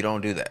 no, you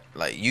don't do that.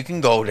 Like, you can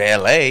go to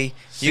L.A.,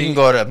 you can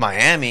go to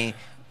Miami,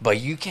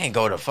 but you can't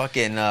go to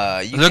fucking.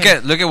 Look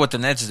at what the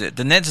Nets did.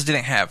 The Nets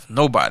didn't have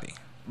nobody.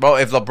 Bro,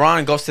 if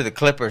LeBron goes to the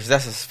Clippers,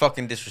 that's a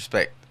fucking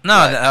disrespect.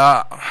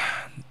 No,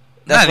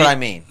 that's what I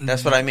mean.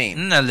 That's what I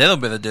mean. A little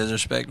bit of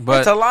disrespect, but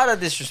it's a lot of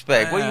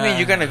disrespect. What do you mean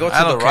you're gonna go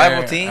to the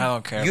rival team? I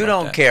don't care. You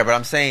don't care, but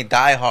I'm saying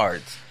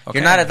diehards. Okay.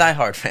 You're not a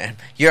diehard fan.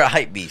 You're a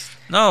hype beast.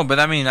 No, but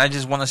I mean, I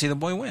just want to see the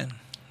boy win.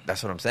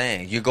 That's what I'm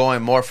saying. You're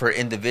going more for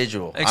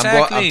individual.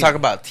 Exactly. I'm talking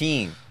about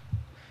team.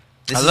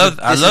 I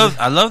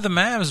love the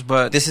Mavs,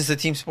 but this is a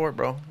team sport,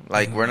 bro.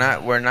 Like we're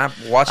not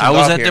watching. I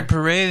was at the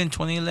parade in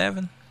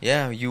 2011.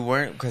 Yeah, you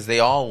weren't because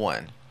they all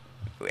won.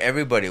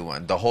 Everybody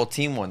won. The whole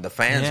team won. The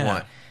fans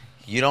won.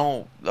 You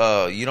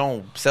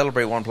don't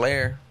celebrate one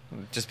player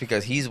just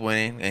because he's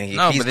winning and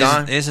he's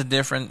gone. It's a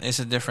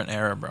different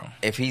era, bro.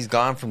 If he's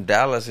gone from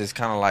Dallas, it's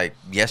kind of like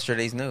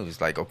yesterday's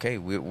news. Like, okay,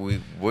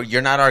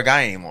 you're not our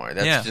guy anymore.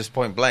 That's just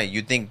point blank.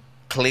 You think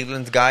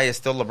Cleveland's guy is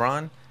still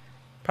LeBron?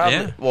 Probably.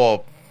 Yeah.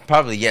 Well,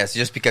 probably yes,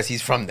 just because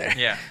he's from there.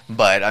 Yeah.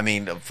 But I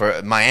mean,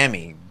 for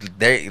Miami,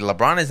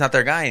 LeBron is not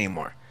their guy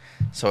anymore.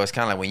 So it's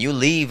kind of like when you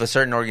leave a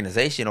certain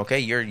organization, okay,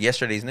 you're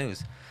yesterday's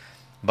news.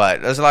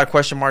 But there's a lot of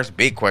question marks,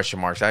 big question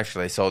marks,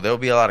 actually. So there'll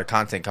be a lot of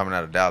content coming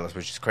out of Dallas,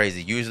 which is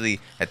crazy. Usually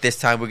at this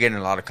time, we're getting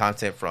a lot of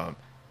content from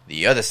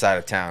the other side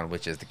of town,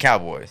 which is the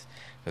Cowboys.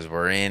 Because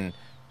we're in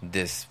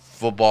this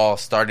football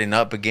starting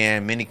up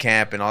again,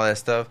 minicamp and all that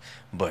stuff.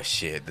 But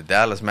shit, the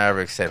Dallas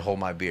Mavericks said, hold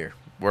my beer.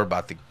 We're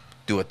about to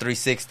do a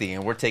 360,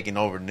 and we're taking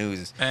over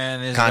news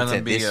and it's content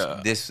gonna be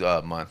this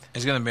month.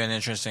 It's going to be an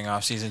interesting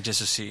offseason just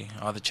to see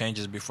all the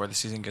changes before the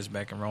season gets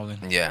back and rolling.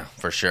 Yeah,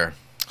 for sure.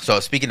 So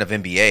speaking of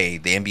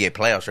NBA, the NBA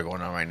playoffs are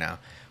going on right now,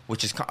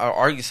 which is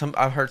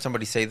I've heard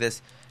somebody say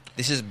this.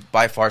 This is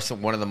by far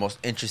one of the most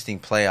interesting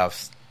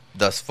playoffs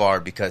thus far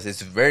because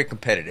it's very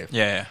competitive.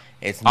 Yeah.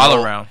 It's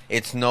all around.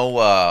 It's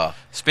no.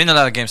 It's been a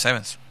lot of game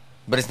sevens,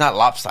 but it's not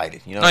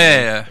lopsided. You know.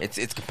 Yeah.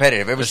 It's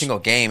competitive. Every single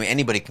game,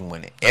 anybody can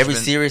win it. Every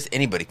series,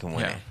 anybody can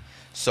win it.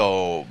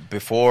 So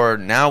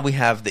now we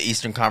have the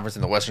Eastern Conference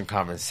and the Western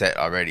Conference set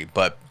already,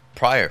 but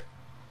prior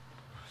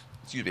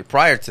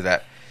to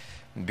that.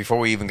 Before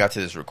we even got to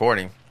this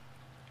recording,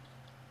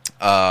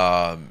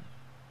 there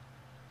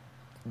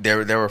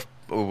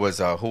was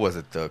who was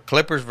it? The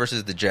Clippers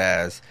versus the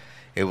Jazz.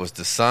 It was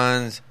the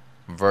Suns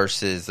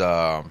versus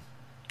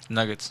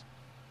Nuggets.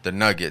 The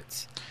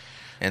Nuggets,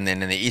 and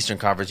then in the Eastern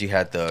Conference you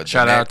had the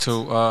shout Nets.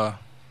 out to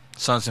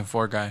Suns and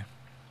 4 guy.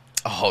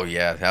 Oh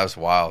yeah, that was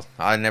wild.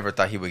 I never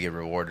thought he would get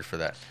rewarded for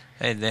that.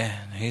 Hey,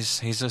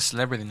 he's a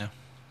celebrity now.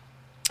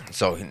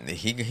 So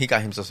he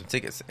got himself some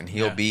tickets, and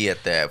he'll be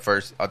at that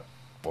first.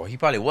 Well, he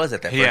probably was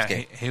at that first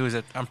game. He was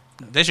at.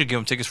 They should give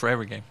him tickets for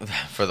every game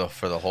for the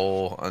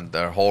whole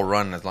their whole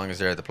run as long as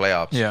they're at the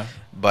playoffs. Yeah.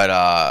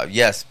 But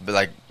yes, but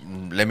like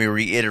let me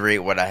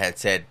reiterate what I had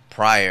said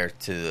prior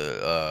to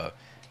the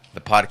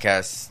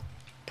podcast,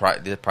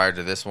 prior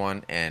to this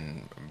one,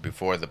 and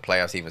before the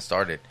playoffs even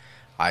started.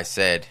 I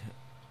said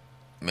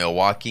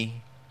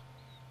Milwaukee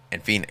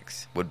and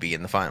Phoenix would be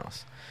in the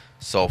finals.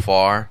 So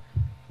far,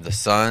 the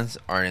Suns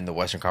are in the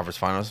Western Conference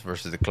Finals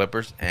versus the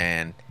Clippers,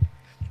 and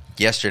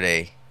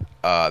Saturday,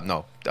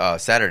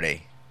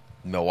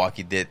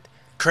 Milwaukee did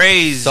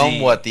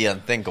somewhat the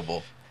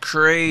unthinkable.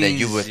 Crazy. That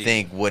you would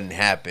think wouldn't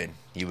happen.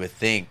 You would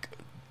think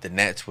the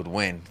Nets would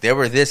win. They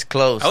were this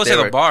close. I was at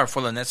a bar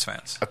full of Nets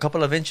fans. A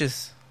couple of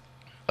inches.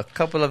 I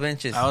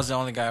was the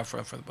only guy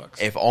for the Bucks.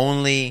 If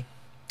only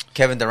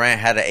Kevin Durant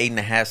had an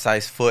 8.5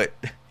 size foot,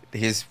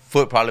 his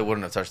foot probably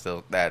wouldn't have touched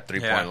that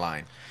 3-point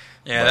line.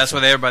 Yeah, that's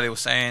what everybody was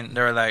saying.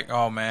 They were like,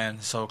 "Oh man,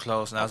 so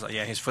close." And I was like,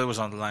 "Yeah, his foot was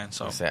on the line."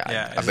 So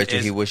I bet you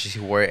he wishes he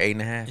wore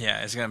 8.5.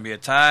 Yeah, it's gonna be a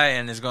tie,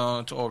 and it's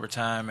going to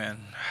overtime, and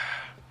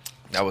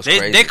that was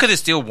crazy. They could have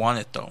still won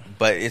it though.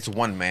 But it's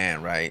one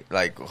man, right?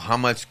 Like, how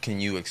much can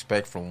you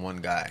expect from one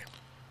guy?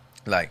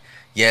 Like,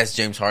 yes,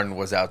 James Harden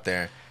was out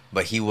there,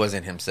 but he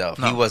wasn't himself.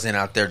 No. He wasn't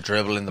out there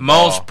dribbling the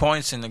ball. Most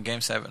points in the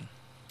game 7.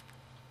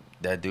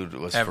 That dude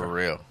was for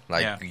real.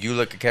 Like, you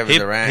look at Kevin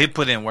Durant. He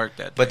put in work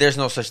that day. But there's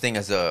no such thing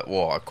as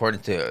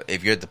according to,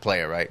 if you're the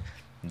player, right,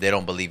 they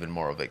don't believe in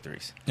moral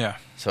victories. Yeah.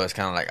 So it's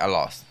kind of like, I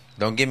lost.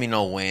 Don't give me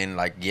no win.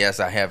 Like, yes,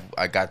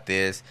 I got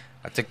this,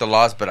 I took the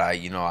loss, but I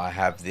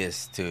have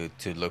this to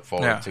look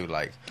forward to.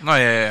 Like, no,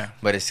 yeah.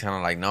 But it's kind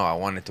of like, no, I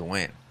wanted to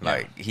win.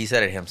 Like, he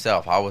said it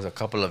himself. I was a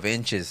couple of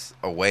inches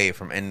away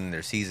from ending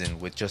their season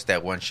with just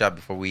that one shot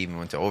before we even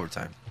went to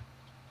overtime.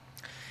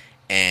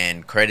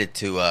 And credit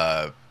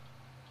to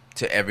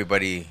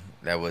everybody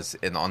that was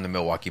on the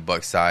Milwaukee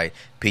Bucks side,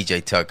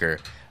 PJ Tucker,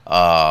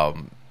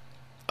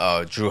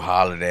 Drew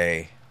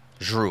Holiday,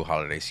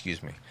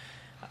 excuse me,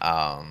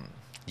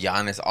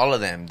 Giannis, all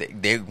of them.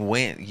 They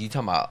went. You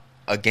talking about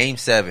a Game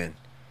 7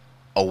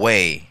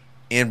 away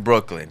in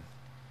Brooklyn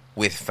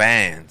with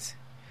fans,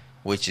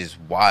 which is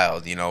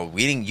wild. You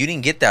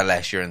didn't get that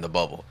last year in the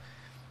bubble.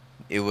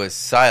 It was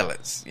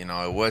silence. It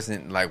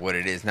wasn't like what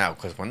it is now.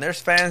 Because when there's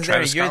fans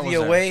there, you're the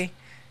away.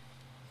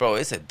 Bro,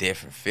 it's a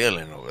different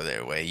feeling over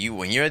there.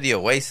 When you're the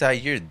away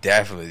side, you're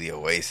definitely the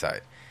away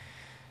side.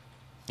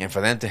 And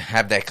for them to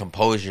have that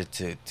composure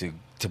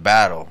to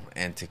battle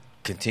and to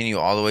continue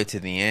all the way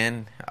to the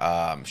end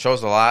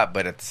shows a lot.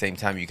 But at the same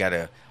time, you got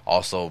to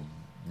also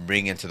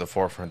bring into the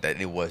forefront that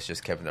it was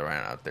just Kevin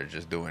Durant out there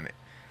just doing it.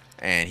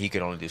 And he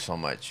could only do so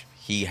much.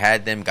 He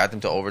had them, got them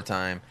to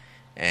overtime,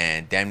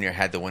 and damn near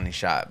had the winning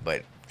shot.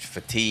 But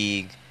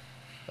fatigue,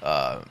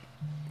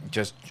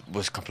 just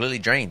was completely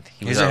drained.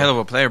 He's a hell of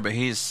a player, but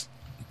he's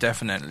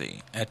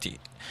definitely at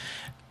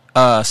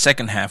the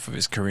second half of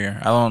his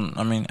career.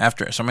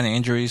 After so many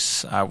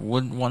injuries, I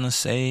wouldn't want to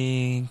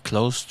say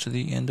close to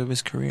the end of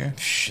his career.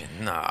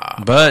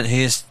 Nah. But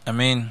if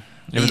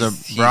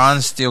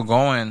LeBron's still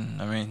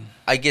going,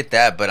 I get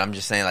that, but I'm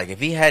just saying, like,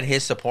 if he had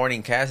his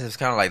supporting cast, it's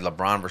kind of like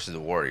LeBron versus the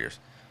Warriors.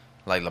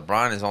 Like,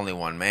 LeBron is only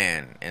one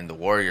man, and the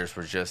Warriors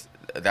were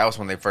that was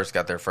when they first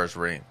got their first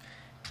ring.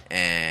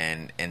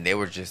 And they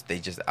just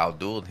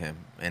outdueled him.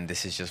 And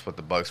this is just what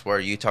the Bucks were.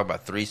 You talk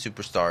about three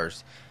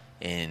superstars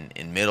in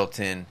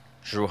Middleton,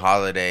 Drew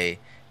Holiday,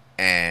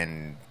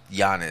 and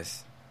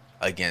Giannis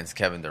against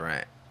Kevin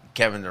Durant.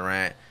 Kevin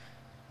Durant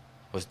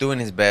was doing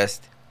his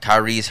best.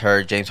 Kyrie's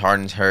hurt. James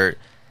Harden's hurt.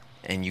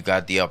 And you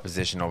got the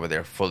opposition over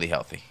there fully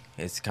healthy.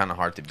 It's kind of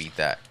hard to beat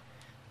that.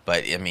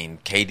 But,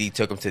 KD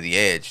took him to the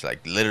edge.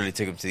 Like, literally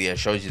took him to the edge.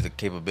 Shows you the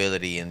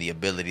capability and the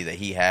ability that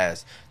he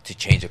has to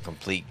change a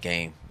complete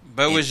game.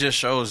 But it just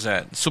shows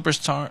that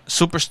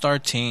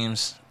superstar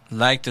teams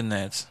like the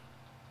Nets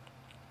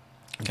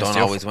don't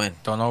always win.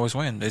 Don't always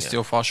win. They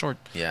still fall short.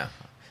 Yeah.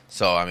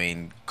 So,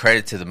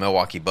 credit to the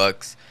Milwaukee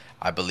Bucks.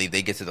 I believe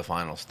they get to the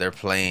finals. They're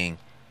playing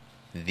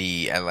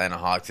the Atlanta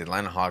Hawks.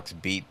 Atlanta Hawks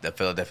beat the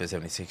Philadelphia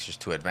 76ers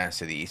to advance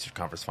to the Eastern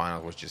Conference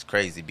Finals, which is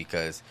crazy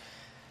because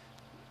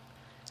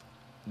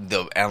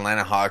the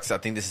Atlanta Hawks, I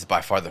think this is by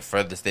far the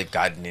furthest they've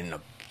gotten in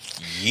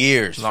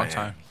years. Long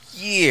time.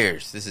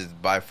 Years. This is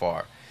by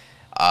far.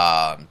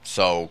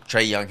 So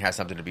Trae Young has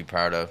something to be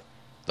proud of.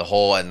 The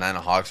whole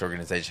Atlanta Hawks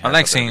organization. I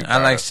like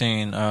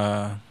seeing.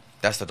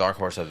 That's the dark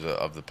horse of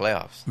the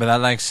playoffs. But I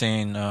like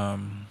seeing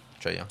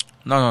Trae Young.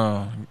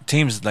 No.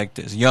 Teams like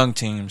this, young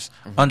teams,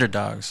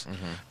 underdogs,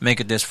 make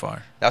it this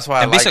far. That's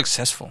why be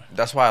successful.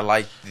 That's why I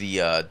like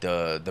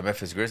the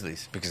Memphis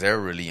Grizzlies, because they're a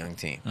really young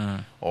team,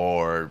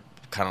 or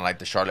kind of like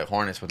the Charlotte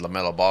Hornets with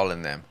LaMelo Ball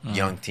in them,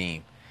 young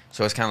team.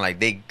 So it's kind of like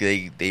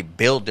they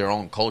build their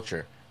own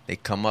culture. They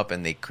come up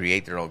and they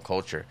create their own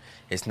culture.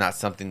 It's not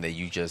something that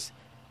you just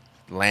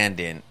land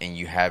in and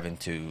you having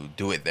to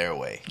do it their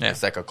way. Yeah.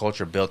 It's like a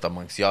culture built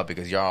amongst y'all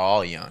because y'all are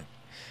all young,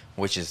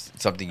 which is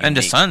something unique. And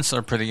the Suns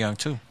are pretty young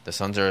too. The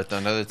Suns are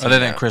another team. Other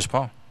than Chris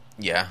Paul.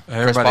 Yeah.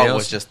 Everybody Chris Paul else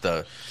was just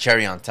the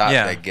cherry on top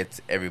that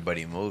gets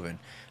everybody moving.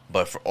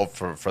 But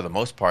for the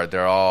most part,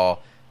 they're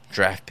all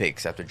draft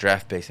picks after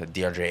draft picks.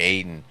 DeAndre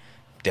Ayton,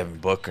 Devin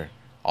Booker.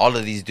 All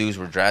of these dudes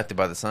were drafted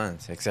by the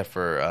Suns except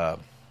for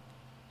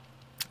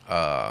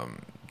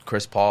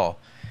Chris Paul,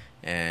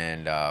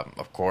 and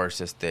of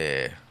course it's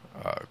the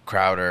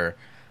Crowder.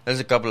 There's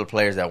a couple of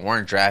players that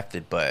weren't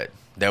drafted, but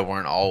they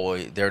weren't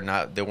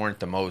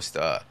the most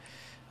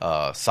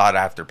sought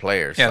after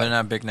players. Yeah, they're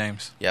not big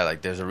names. Yeah,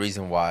 like there's a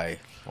reason why,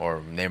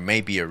 or there may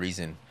be a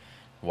reason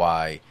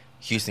why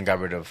Houston got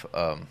rid of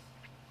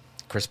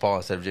Chris Paul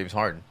instead of James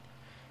Harden.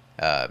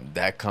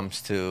 That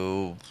comes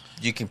to,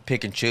 you can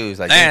pick and choose.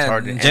 Like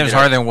James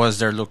Harden was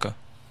their Luka,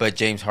 but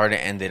James Harden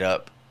ended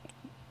up.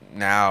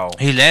 Now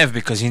he left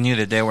because he knew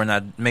that they were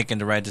not making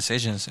the right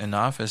decisions in the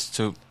office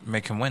to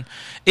make him win.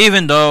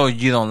 Even though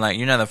you're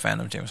not a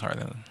fan of James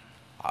Harden.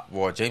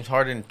 Well, James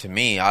Harden, to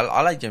me,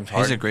 I like James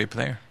Harden. He's a great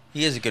player.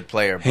 He is a good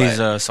player. But he's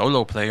a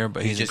solo player,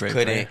 but he's a great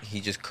player. He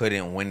just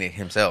couldn't win it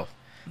himself.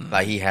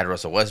 Like he had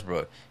Russell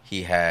Westbrook,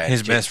 he had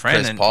his best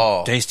friend, Chris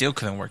Paul. They still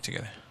couldn't work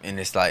together.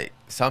 And it's like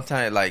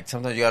sometimes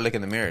you gotta look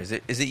in the mirror. Is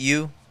it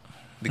you?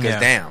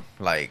 Because damn,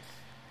 like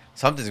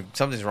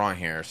something's wrong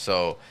here.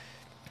 So.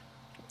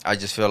 I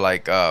just feel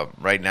like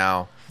right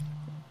now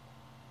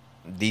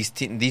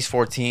these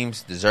four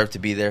teams deserve to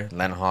be there: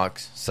 Atlanta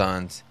Hawks,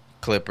 Suns,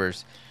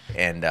 Clippers,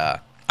 and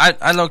I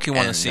low-key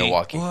want to see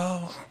Milwaukee.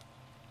 Well,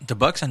 the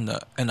Bucks and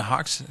the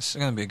Hawks. It's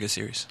going to be a good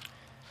series.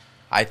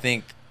 I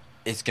think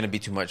it's going to be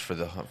too much for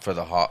the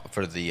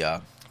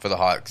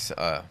Hawks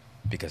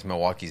because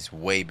Milwaukee's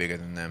way bigger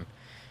than them.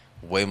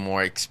 way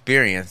more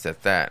experienced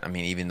at that. I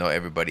mean, even though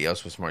everybody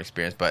else was more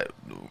experienced, but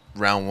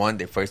round one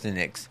they faced the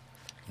Knicks.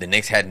 The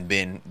Knicks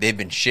they've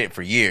been shit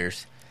for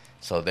years,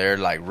 so they're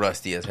like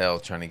rusty as hell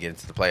trying to get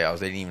into the playoffs.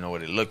 They didn't even know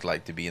what it looked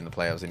like to be in the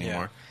playoffs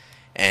anymore.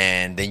 Yeah.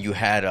 And then you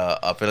had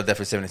a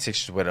Philadelphia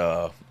 76ers with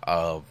a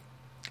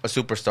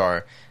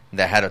superstar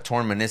that had a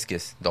torn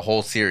meniscus the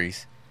whole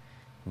series,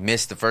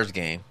 missed the first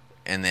game,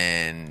 and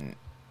then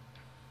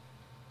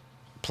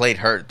played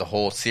hurt the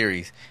whole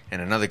series,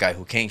 and another guy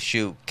who can't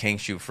shoot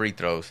free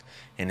throws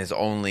and is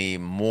only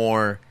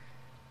more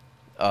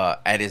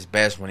at his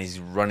best when he's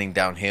running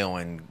downhill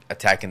and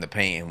attacking the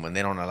paint. And when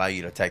they don't allow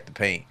you to attack the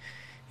paint,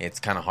 it's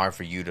kind of hard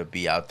for you to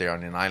be out there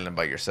on an island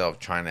by yourself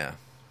trying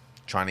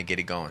to get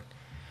it going.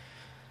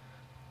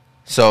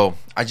 So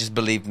I just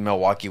believe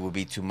Milwaukee will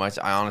be too much.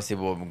 I honestly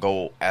will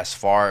go as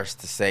far as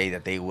to say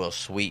that they will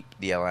sweep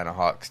the Atlanta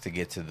Hawks to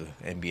get to the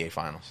NBA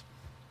Finals.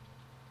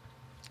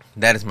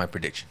 That is my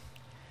prediction.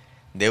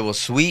 They will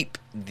sweep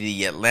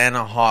the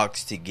Atlanta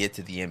Hawks to get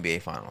to the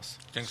NBA Finals.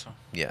 Think so?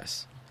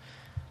 Yes.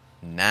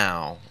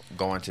 Now,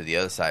 going to the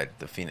other side,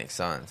 the Phoenix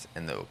Suns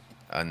and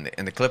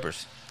the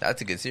Clippers.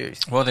 That's a good series.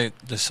 Well,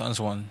 the Suns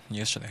won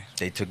yesterday.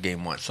 They took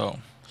game one. So,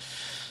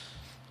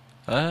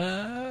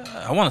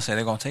 I want to say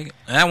they're going to take it.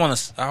 And I want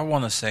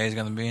to say it's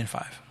going to be in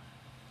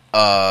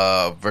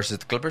 5. Versus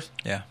the Clippers?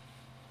 Yeah.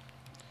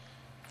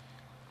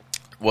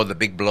 Well, the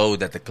big blow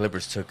that the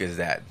Clippers took is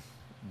that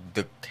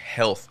the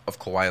health of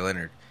Kawhi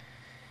Leonard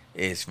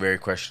is very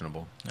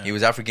questionable. Yeah. He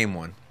was out for game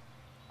one,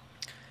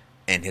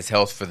 and his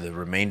health for the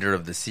remainder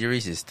of the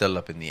series is still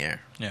up in the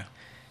air. Yeah.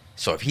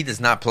 So if he does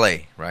not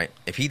play, right?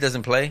 If he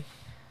doesn't play,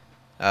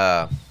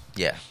 yeah,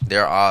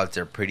 their odds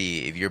are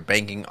pretty. If you're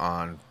banking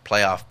on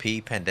playoff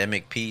P,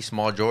 pandemic P,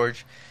 Small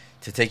George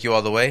to take you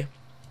all the way,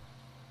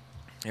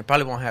 it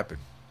probably won't happen.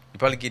 You're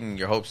probably getting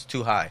your hopes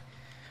too high.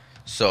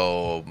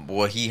 So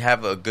will he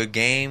have a good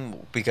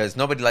game? Because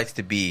nobody likes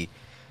to be,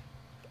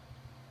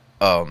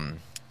 what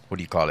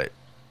do you call it?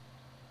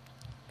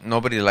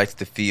 Nobody likes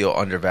to feel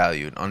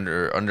undervalued,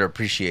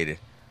 underappreciated.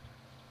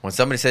 When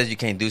somebody says you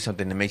can't do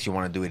something, it makes you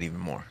want to do it even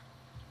more.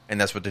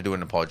 And that's what they're doing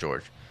to Paul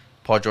George.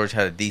 Paul George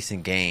had a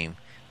decent game,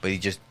 but he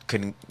just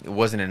couldn't. It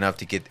wasn't enough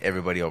to get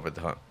everybody over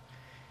the hump.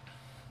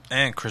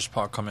 And Chris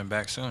Paul coming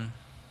back soon.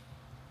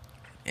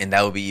 And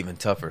that would be even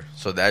tougher.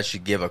 So that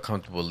should give a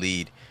comfortable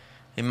lead.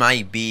 It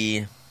might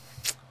be.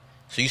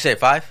 So you say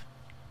 5?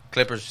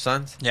 Clippers,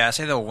 Suns? Yeah, I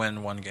say they'll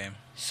win one game.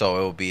 So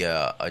it will be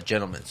a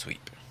gentleman's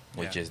sweep,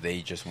 which is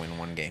they just win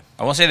one game.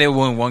 I won't say they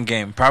will win one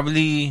game.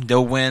 Probably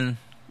they'll win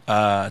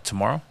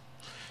tomorrow,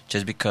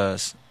 just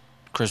because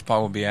Chris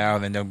Paul will be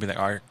out, and they'll be like,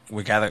 all right,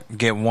 we got to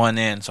get one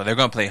in. So they're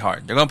going to play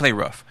hard. They're going to play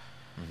rough.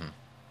 Mm-hmm.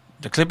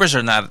 The Clippers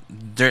are not,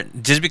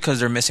 just because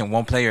they're missing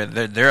one player,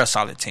 they're a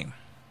solid team.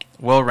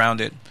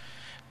 Well-rounded,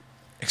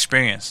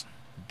 experienced.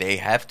 They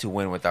have to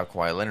win without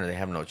Kawhi Leonard. They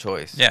have no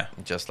choice. Yeah.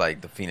 Just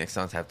like the Phoenix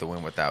Suns have to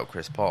win without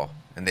Chris Paul.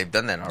 And they've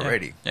done that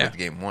already with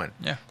game one.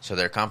 Yeah. So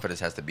their confidence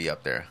has to be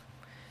up there.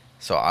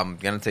 So I'm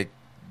going to take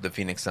the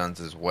Phoenix Suns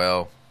as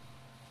well.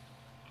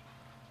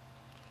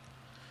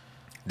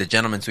 The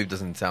gentleman's sweep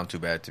doesn't sound too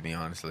bad to me,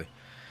 honestly.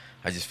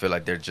 I just feel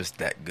like they're just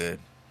that good.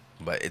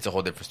 But it's a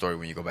whole different story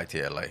when you go back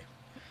to LA.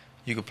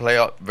 You can play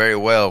out very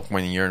well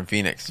when you're in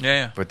Phoenix.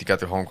 Yeah. But you got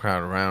the home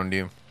crowd around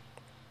you.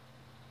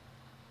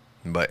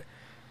 But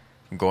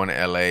going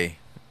to LA,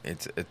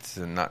 it's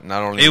not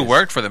only... It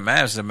worked for the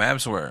Mavs. The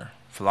Mavs were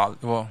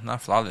flawless. Well,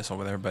 not flawless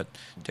over there, but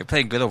they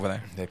played good over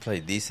there. They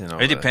played decent over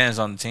there. It there. depends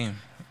on the team.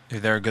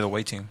 If they're a good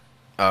away team.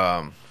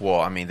 Well,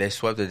 I mean, they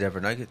swept the Denver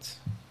Nuggets.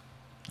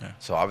 Yeah.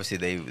 So obviously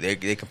they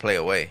can play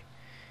away.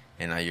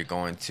 And now you're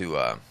going to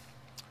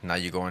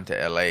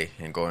LA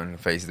and going to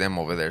face them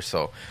over there.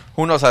 So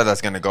who knows how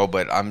that's going to go,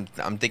 but I'm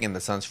thinking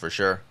the Suns for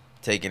sure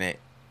taking it.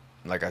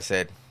 Like I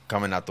said,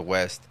 coming out the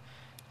West.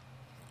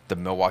 The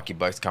Milwaukee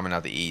Bucks coming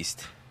out the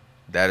East.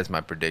 That is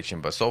my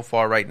prediction. But so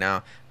far right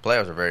now,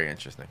 playoffs are very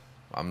interesting.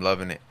 I'm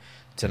loving it.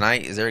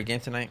 Tonight, is there a game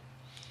tonight?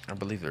 I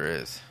believe there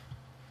is.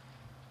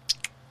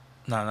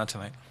 No, not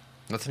tonight.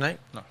 Not tonight?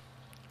 No.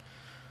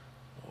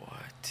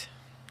 What?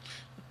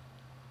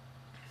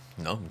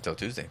 No, until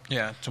Tuesday.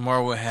 Yeah,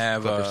 tomorrow we'll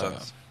have...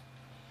 Suns.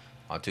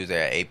 On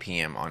Tuesday at 8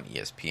 p.m. on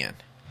ESPN.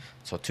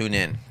 So tune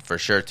in for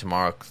sure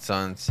tomorrow.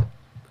 Suns,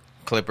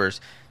 Clippers,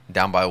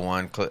 down by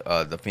 1.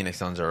 The Phoenix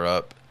Suns are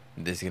up.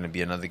 This is going to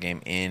be another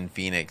game in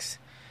Phoenix,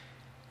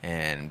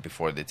 and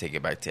before they take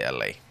it back to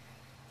LA.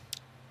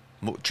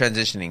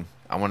 Transitioning,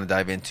 I want to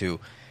dive into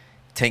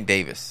Tank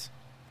Davis.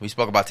 We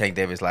spoke about Tank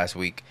Davis last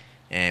week,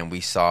 and we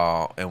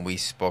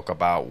spoke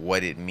about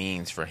what it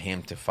means for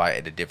him to fight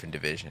at a different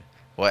division.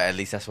 Well, at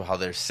least that's how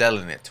they're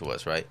selling it to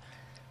us, right?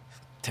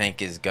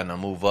 Tank is going to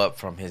move up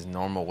from his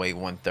normal weight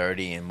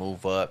 130 and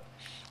move up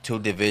 2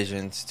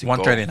 divisions to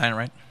 139,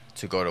 right?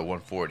 To go to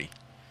 140.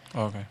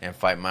 Oh, okay. And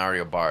fight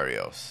Mario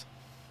Barrios.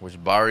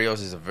 Which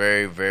Barrios is a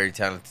very, very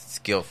talented,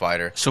 skilled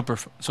fighter. Super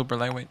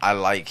lightweight. I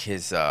like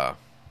his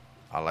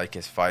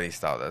fighting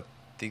style. I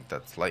think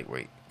that's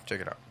lightweight.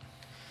 Check it out.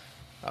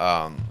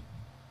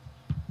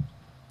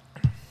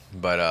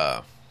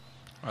 But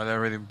Are they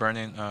already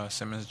burning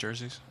Simmons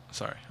jerseys?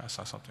 Sorry, I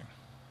saw something.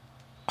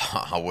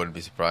 I wouldn't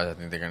be surprised. I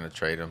think they're going to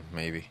trade him,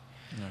 maybe.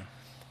 Yeah.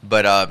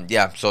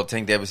 But, so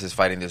Tank Davis is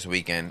fighting this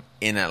weekend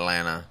in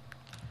Atlanta,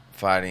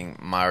 fighting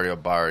Mario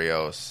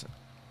Barrios.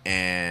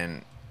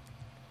 And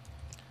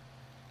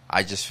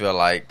I just feel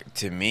like,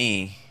 to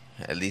me,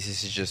 at least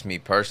this is just me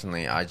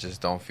personally, I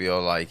just don't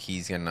feel like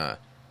he's going to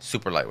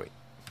super lightweight.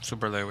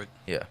 Super lightweight.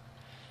 Yeah.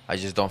 I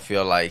just don't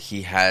feel like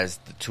he has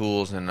the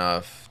tools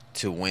enough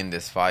to win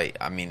this fight.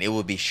 I mean, it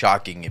would be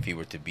shocking if he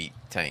were to beat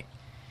Tank.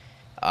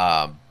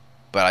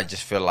 But I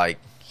just feel like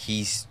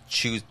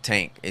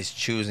Tank is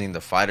choosing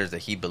the fighters that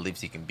he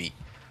believes he can beat,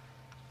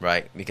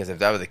 right? Because if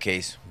that were the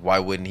case, why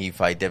wouldn't he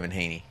fight Devin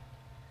Haney?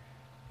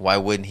 Why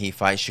wouldn't he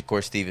fight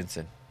Shakur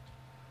Stevenson?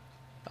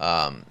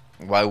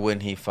 Why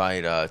wouldn't he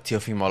fight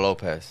Teofimo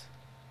Lopez?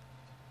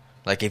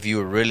 Like, if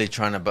you're really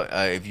trying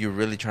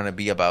to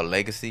be about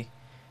legacy,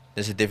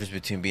 there's a difference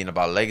between being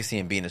about legacy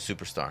and being a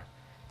superstar.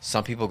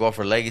 Some people go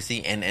for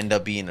legacy and end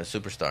up being a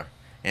superstar,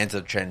 ends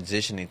up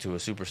transitioning to a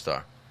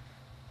superstar.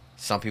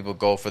 Some people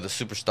go for the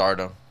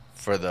superstardom,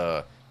 for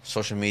the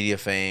social media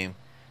fame,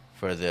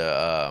 for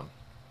the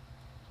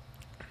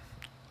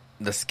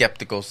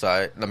spectacle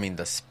side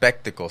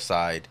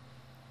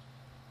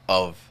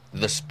of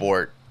the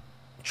sport,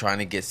 trying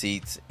to get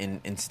seats in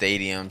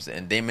stadiums,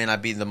 and they may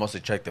not be the most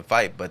attractive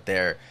fight, but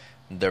they're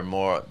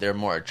more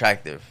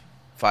attractive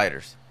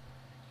fighters.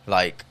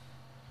 Like,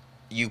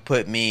 you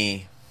put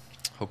me,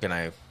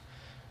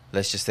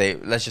 let's just say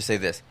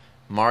this: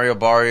 Mario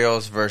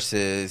Barrios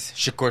versus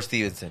Shakur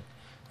Stevenson.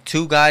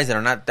 Two guys that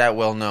are not that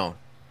well known.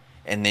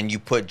 And then you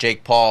put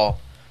Jake Paul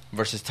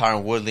versus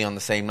Tyron Woodley on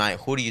the same night.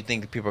 Who do you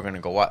think people are going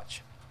to go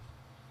watch?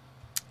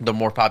 The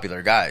more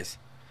popular guys.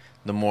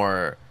 The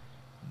more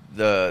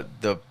the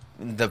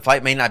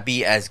fight may not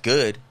be as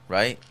good,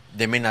 right?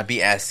 They may not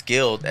be as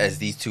skilled as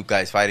these two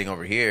guys fighting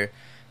over here,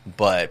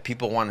 but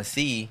people want to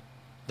see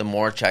the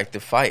more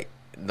attractive fight.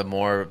 The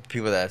more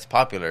people that's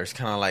popular. It's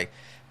kind of like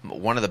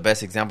one of the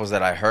best examples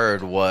that I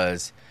heard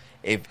was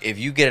if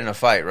you get in a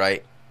fight,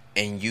 right,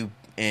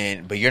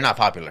 but you're not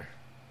popular,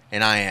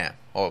 and I am,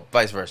 or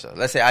vice versa.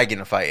 Let's say I get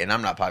in a fight and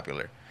I'm not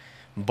popular,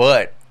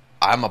 but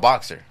I'm a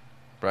boxer,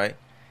 right,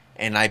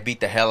 and I beat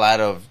the hell out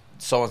of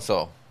so and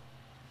so,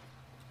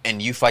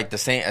 and you fight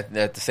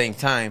at the same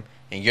time,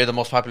 and you're the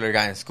most popular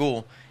guy in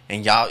school,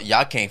 and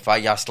y'all can't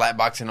fight, y'all slap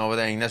boxing over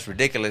there, and that's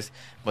ridiculous.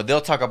 But they'll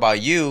talk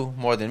about you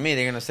more than me.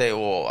 They're gonna say,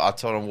 "Well, I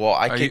told them, well,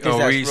 I kicked his ass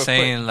real quick." Are you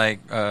saying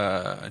like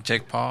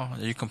Jake Paul? Are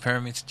you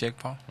comparing me to Jake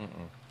Paul?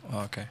 Oh,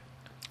 okay.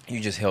 You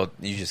just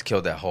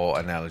killed that whole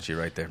analogy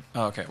right there.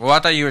 Oh, okay. Well, I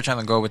thought you were trying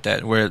to go with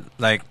that, where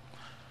like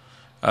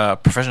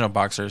professional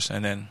boxers,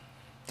 and then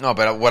no,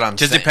 but what I'm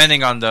just saying,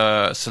 depending on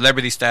the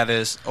celebrity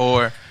status,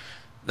 or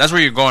that's where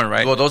you're going,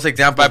 right? Well, those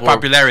examples by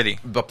popularity.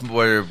 But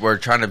we're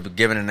trying to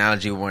give an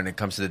analogy when it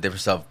comes to the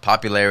difference of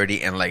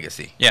popularity and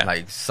legacy. Yeah,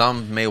 like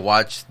some may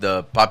watch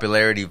the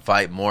popularity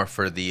fight more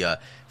for the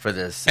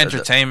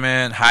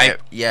entertainment,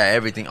 hype,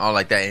 everything, all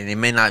like that, and it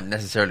may not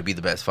necessarily be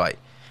the best fight.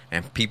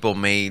 And people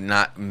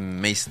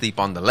may sleep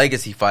on the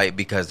legacy fight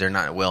because they're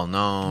not well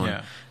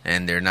known,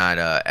 and they're not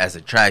as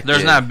attractive.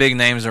 There's not big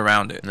names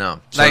around it. No,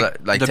 so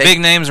the big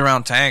names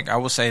around Tank, I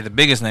would say the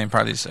biggest name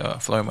probably is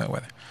Floyd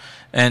Mayweather,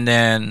 and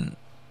then,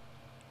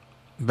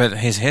 but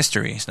his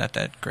history is not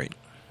that great.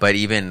 But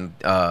even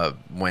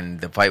when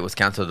the fight was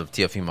canceled of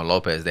Teofimo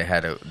Lopez,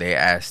 they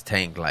asked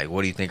Tank, like,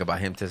 what do you think about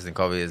him testing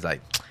COVID? It's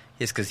like,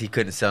 it's because he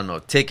couldn't sell no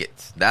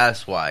tickets.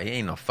 That's why. He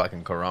ain't no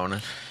fucking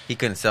corona. He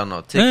couldn't sell no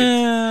tickets.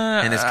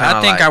 And it's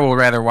I think I would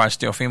rather watch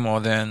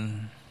Teofimo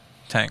than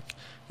Tank.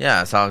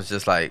 Yeah, so I was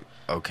just like,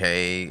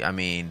 okay, I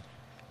mean,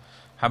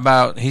 how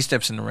about he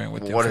steps in the ring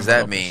with Teofimo what does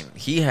that Lopez? mean?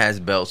 He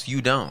has belts,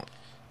 you don't.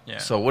 Yeah.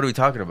 So what are we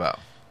talking about?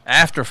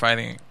 After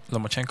fighting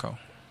Lomachenko.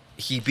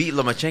 He beat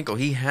Lomachenko.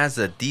 He has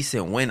a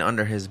decent win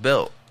under his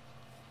belt.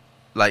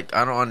 Like,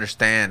 I don't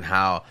understand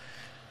how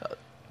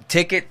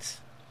tickets,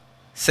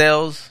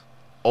 sales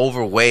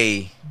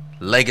overweigh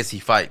legacy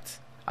fights.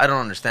 I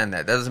don't understand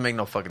that. That doesn't make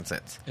no fucking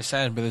sense. It's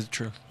sad, but it's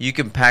true. You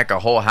can pack a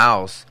whole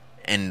house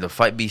and the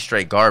fight be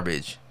straight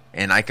garbage,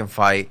 and I can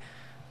fight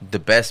the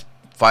best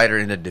fighter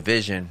in the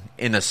division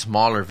in a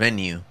smaller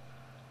venue,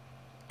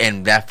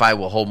 and that fight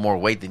will hold more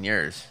weight than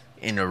yours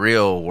in the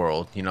real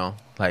world, you know?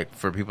 Like,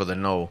 for people that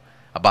know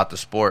about the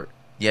sport,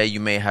 yeah, you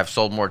may have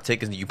sold more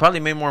tickets. You probably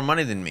made more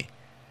money than me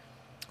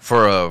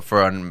for a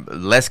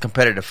less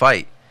competitive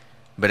fight.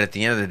 But at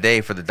the end of the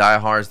day, for the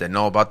diehards that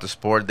know about the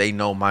sport, they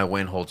know my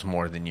win holds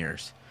more than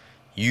yours.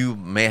 You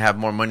may have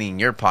more money in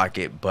your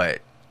pocket, but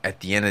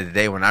at the end of the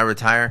day, when I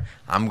retire,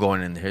 I'm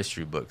going in the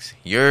history books.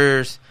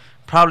 Yours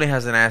probably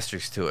has an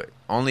asterisk to it.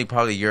 Only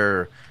probably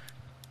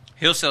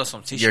he'll sell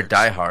some t-shirts. Your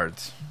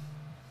diehards.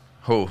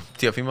 Who?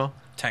 Teofimo?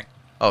 Tank.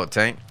 Oh,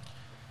 Tank.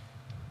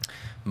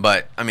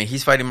 But, I mean,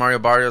 he's fighting Mario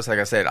Barrios. Like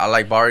I said, I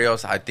like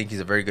Barrios. I think he's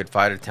a very good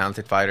fighter,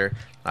 talented fighter.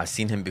 I've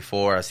seen him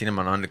before. I've seen him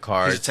on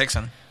undercards. He's a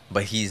Texan.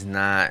 But he's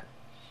not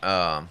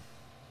up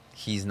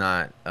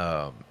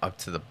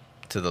to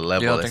the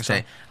level. Think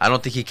so? I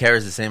don't think he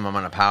carries the same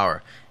amount of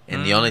power.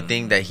 And the only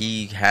thing that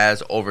he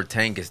has over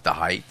Tank is the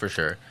height, for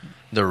sure.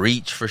 The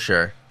reach, for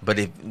sure. But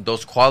if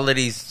those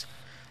qualities...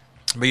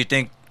 But you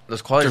think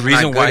those qualities the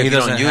reason why he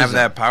doesn't have them.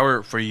 that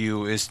power for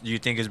you is, you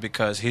think, is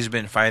because he's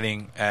been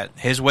fighting at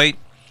his weight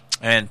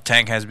and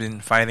Tank has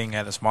been fighting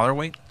at a smaller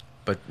weight?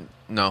 But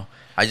no.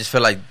 I just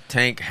feel like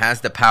Tank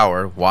has the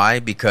power. Why?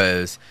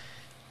 Because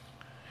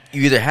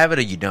you either have it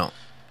or you don't.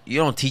 You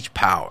don't teach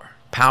power.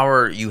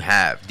 Power you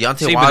have.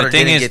 Deontay Wilder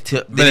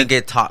didn't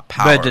get taught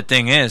power. But the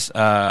thing is,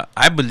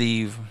 I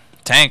believe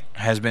Tank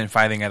has been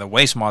fighting at a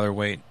way smaller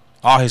weight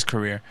all his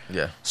career.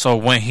 Yeah. So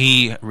when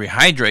he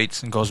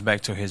rehydrates and goes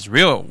back to his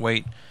real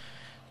weight,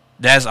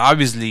 that's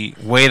obviously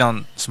weight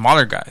on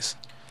smaller guys.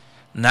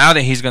 Now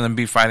that he's going to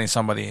be fighting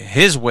somebody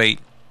his weight.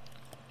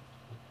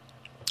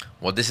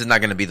 Well, this is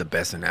not going to be the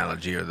best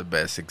analogy or the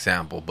best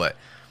example, but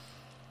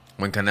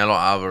when Canelo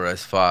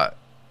Alvarez fought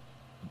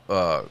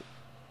Kovalev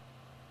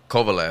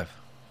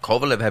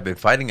had been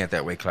fighting at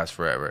that weight class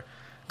forever.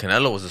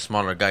 Canelo was a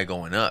smaller guy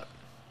going up,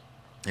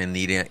 and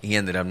he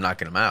ended up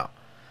knocking him out.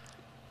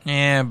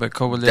 Yeah, but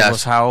Kovalev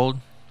was how old?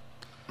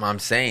 I'm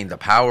saying the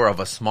power of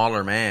a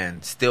smaller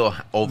man still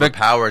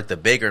overpowered the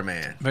bigger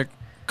man. But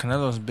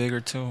Canelo's bigger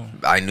too.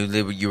 I knew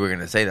that you were going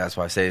to say that. That's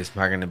why I say it's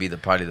not going to be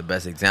probably the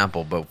best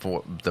example, but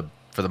for the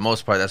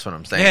most part, that's what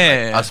I'm saying.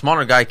 Yeah, a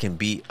smaller guy can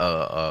beat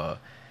a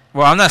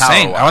well, I'm not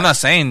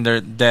saying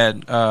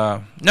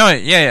that. No,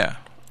 yeah.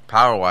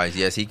 Power wise,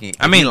 yes, he can.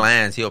 I mean, he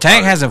lands.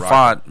 Tank hasn't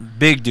fought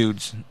big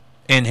dudes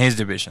in his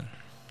division.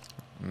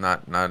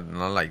 Not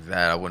like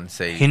that. I wouldn't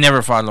say he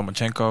never fought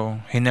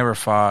Lomachenko. He never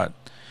fought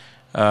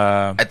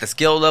at the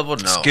skill level.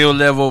 No skill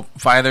level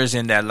fighters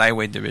in that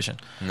lightweight division.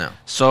 No,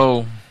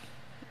 so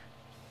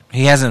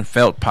he hasn't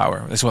felt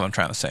power. That's what I'm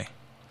trying to say.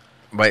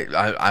 But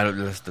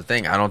that's the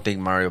thing. I don't think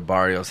Mario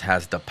Barrios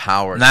has the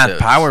power. Not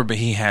power, but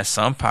he has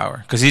some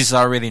power because he's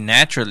already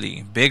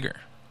naturally bigger.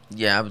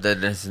 Yeah, but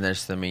that doesn't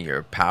necessarily mean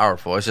you're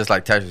powerful. It's just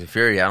like Tyson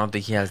Fury. I don't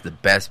think he has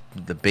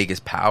the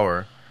biggest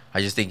power.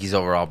 I just think he's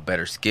overall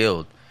better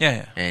skilled.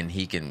 Yeah. And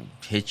he can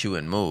hit you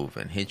and move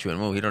and hit you and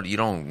move. You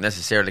don't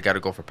necessarily got to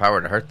go for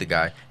power to hurt the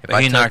guy.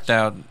 But he knocked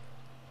out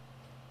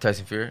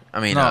Tyson Fury.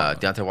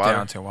 Deontay Wilder.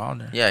 Deontay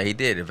Wilder. Yeah, he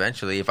did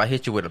eventually. If I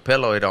hit you with a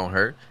pillow, it don't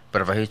hurt.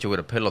 But if I hit you with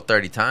a pillow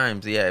 30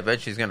 times, yeah,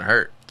 eventually it's gonna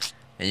hurt,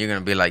 and you're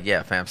gonna be like,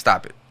 "Yeah, fam,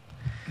 stop it."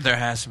 There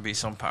has to be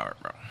some power,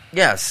 bro.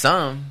 Yeah,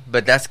 some,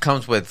 but that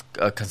comes with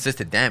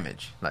consistent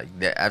damage. Like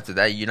after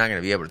that, you're not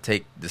gonna be able to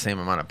take the same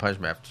amount of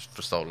punishment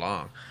for so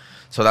long.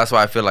 So that's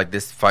why I feel like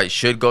this fight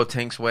should go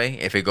Tank's way.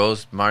 If it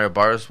goes Mario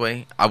Barrios'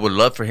 way, I would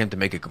love for him to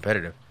make it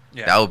competitive.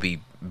 Yeah. That would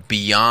be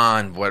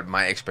beyond what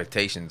my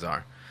expectations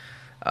are.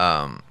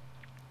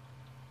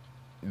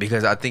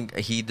 Because I think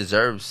he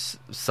deserves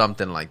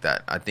something like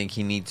that. I think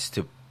he needs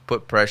to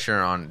put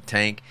pressure on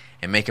Tank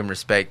and make him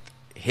respect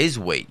his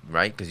weight,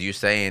 right? Because you're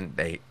saying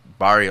that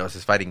Barrios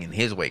is fighting in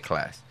his weight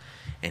class,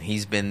 and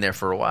he's been there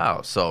for a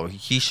while, so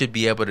he should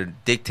be able to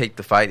dictate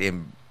the fight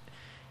and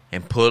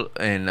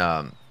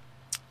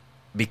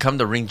become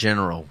the ring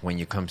general when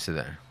it comes to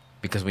that.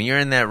 Because when you're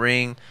in that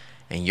ring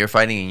and you're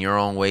fighting in your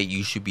own weight,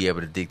 you should be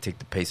able to dictate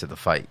the pace of the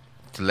fight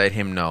to let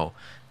him know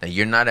that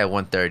you're not at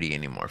 130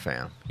 anymore,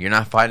 fam. You're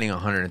not fighting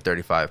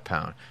 135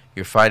 pound.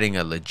 You're fighting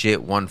a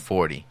legit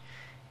 140.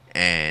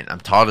 And I'm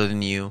taller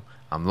than you.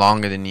 I'm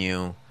longer than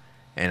you.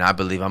 And I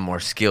believe I'm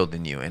more skilled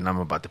than you. And I'm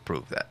about to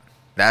prove that.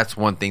 That's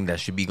one thing that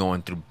should be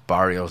going through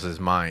Barrios'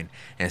 mind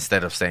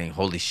instead of saying,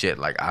 holy shit,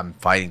 like I'm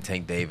fighting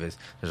Tank Davis.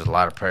 There's a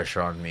lot of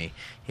pressure on me.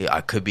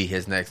 I could be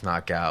his next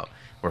knockout.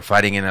 We're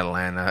fighting in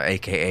Atlanta,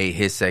 a.k.a.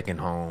 his second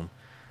home.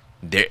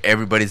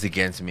 Everybody's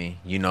against me.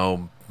 You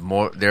know,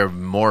 they're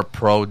more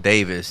pro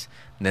Davis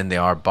than they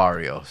are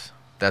Barrios.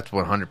 That's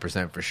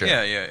 100% for sure.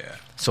 Yeah.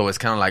 So it's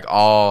kind of like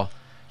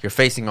you're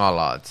facing all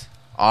odds.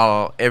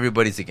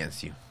 Everybody's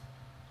against you.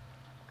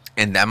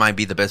 And that might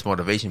be the best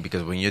motivation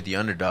because when you're the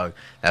underdog,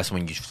 that's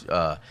when you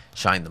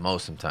shine the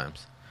most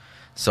sometimes.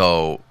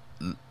 So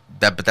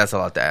but that's a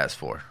lot to ask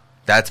for.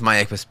 That's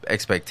my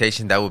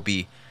expectation. That would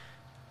be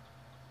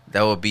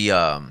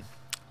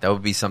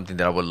something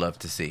that I would love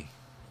to see.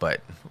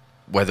 But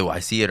whether I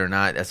see it or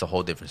not, that's a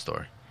whole different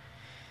story.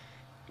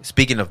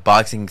 Speaking of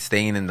boxing,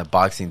 staying in the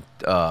boxing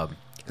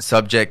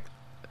subject,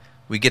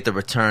 we get the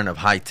return of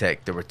high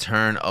tech, the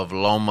return of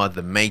Loma,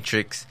 the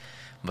Matrix.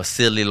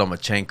 Vasyl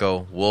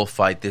Lomachenko will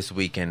fight this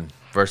weekend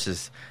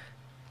versus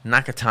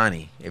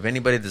Nakatani. If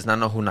anybody does not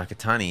know who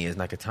Nakatani is,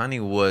 Nakatani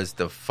was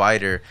the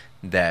fighter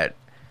that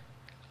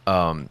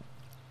Teofimo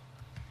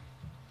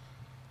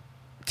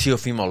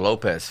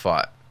Lopez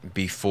fought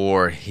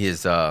before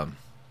his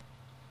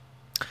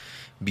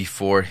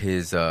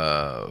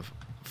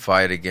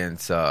fight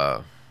against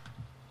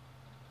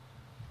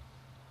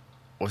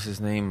what's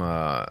his name?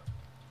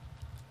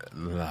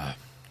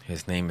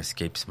 His name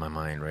escapes my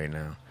mind right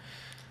now.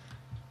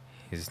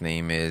 His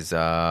name is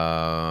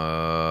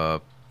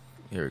here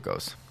it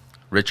goes.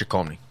 Richard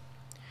Comey.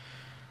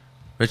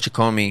 Richard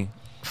Comey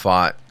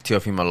fought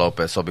Teofimo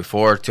Lopez. So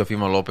before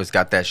Teofimo Lopez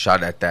got that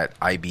shot at that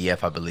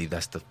IBF, I believe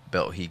that's the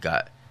belt he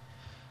got.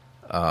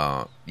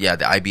 The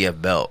IBF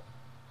belt.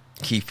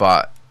 He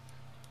fought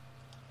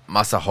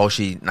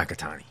Masayoshi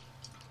Nakatani.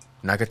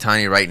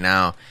 Nakatani right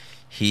now,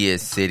 he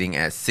is sitting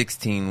at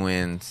 16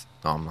 wins.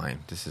 Oh, I'm lying.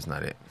 This is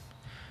not it.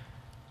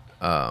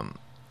 Nakatani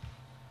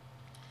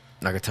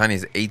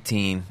is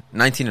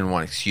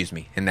 19-1, excuse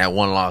me. And that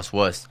one loss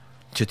was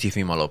to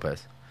Teofimo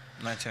Lopez.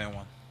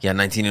 19-1. Yeah,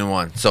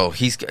 19-1. So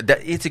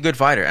it's a good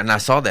fighter. And I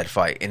saw that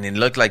fight. And it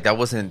looked like that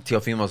wasn't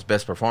Teofimo's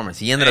best performance.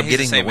 He ended up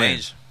getting the win.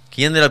 Age.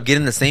 He ended up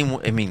getting the same.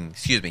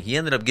 He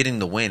ended up getting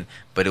the win,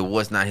 but it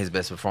was not his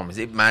best performance.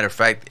 Matter of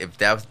fact, if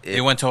that was,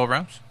 it went 12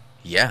 rounds.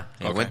 Yeah,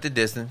 it went the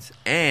distance,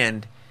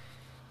 and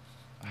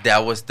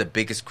that was the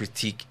biggest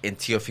critique in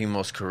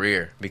Teofimo's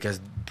career because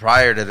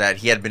prior to that,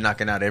 he had been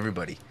knocking out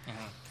everybody,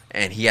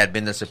 and he had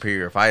been the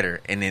superior fighter.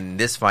 And in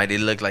this fight,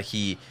 it looked like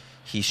he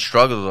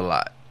struggled a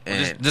lot.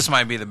 And this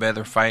might be the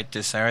better fight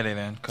this Saturday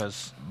then,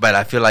 but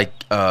I feel like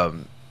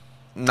I'm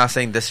not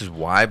saying this is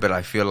why, but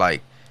I feel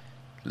like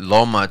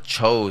Loma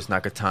chose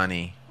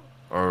Nakatani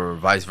or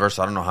vice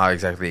versa. I don't know how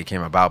exactly it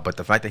came about, but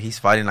the fact that he's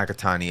fighting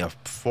Nakatani, a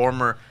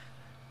former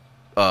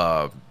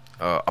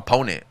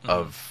opponent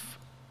of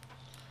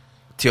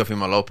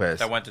Teofimo Lopez,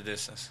 that went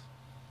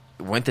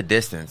the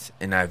distance.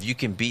 And now if you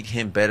can beat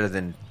him better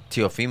than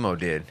Teofimo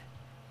did,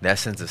 that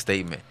sends a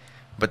statement.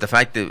 But the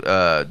fact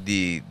that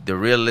the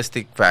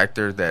realistic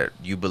factor that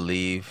you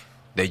believe,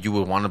 that you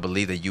would want to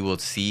believe that you will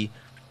see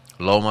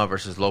Loma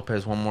versus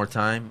Lopez one more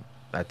time,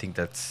 I think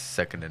that's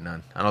second to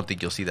none. I don't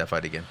think you'll see that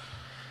fight again.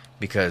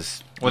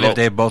 Because what if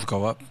they both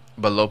go up?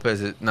 But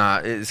Lopez is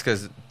it's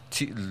because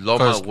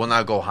Loma will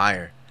not go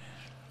higher.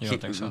 You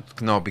don't think so?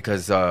 No,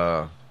 because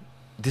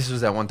this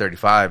was at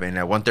 135, and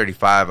at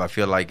 135, I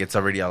feel like it's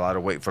already a lot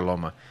of weight for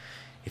Loma.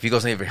 If he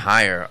goes even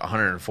higher,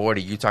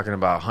 140, you're talking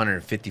about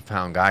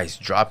 150-pound guys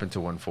dropping to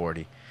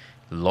 140.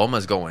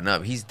 Loma's going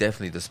up. He's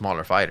definitely the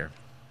smaller fighter.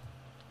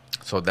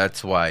 So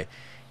that's why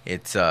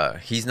it's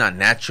he's not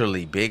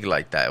naturally big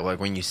like that. Like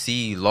when you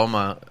see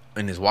Loma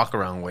in his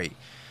walk-around weight,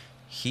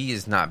 he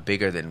is not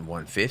bigger than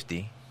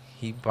 150.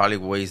 He probably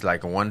weighs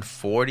like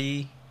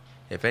 140,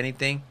 if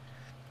anything,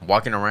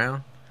 walking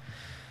around.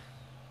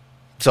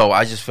 So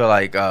I just feel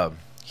like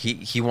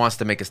he wants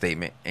to make a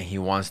statement, and he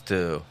wants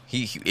to.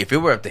 If it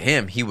were up to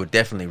him, he would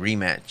definitely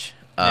rematch.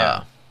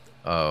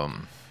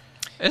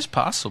 It's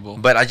possible,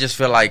 but I just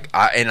feel like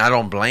I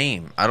don't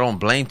blame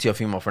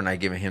Teofimo for not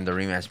giving him the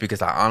rematch,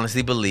 because I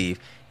honestly believe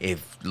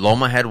if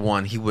Loma had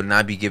won, he would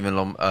not be giving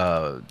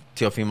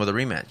Teofimo the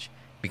rematch,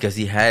 because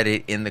he had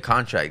it in the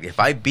contract. If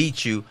I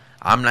beat you,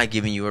 I'm not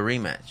giving you a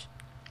rematch.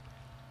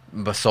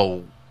 But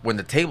so when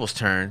the tables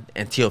turned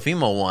and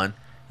Teofimo won,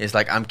 it's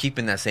like I'm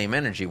keeping that same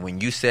energy. When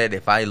you said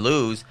if I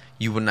lose,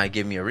 you would not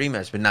give me a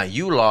rematch, but now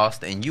you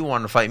lost and you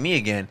want to fight me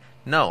again.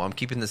 No, I'm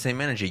keeping the same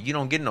energy. You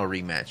don't get no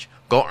rematch.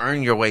 Go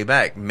earn your way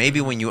back.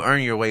 Maybe when you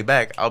earn your way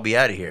back, I'll be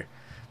out of here,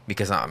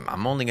 because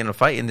I'm only going to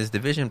fight in this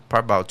division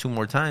probably about 2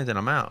 more times and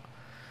I'm out.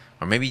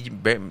 Or maybe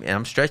and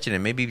I'm stretching it.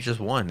 Maybe just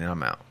 1 and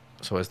I'm out.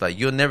 So it's like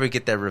you'll never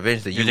get that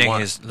revenge that you want. You think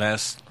his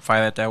last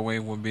fight at that way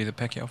would be the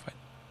Pacquiao fight?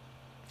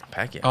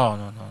 Pacquiao? Oh,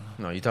 no.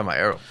 No, you're talking about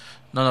Errol.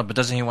 No, but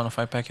doesn't he want to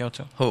fight Pacquiao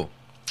too? Who?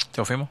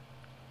 Teofimo?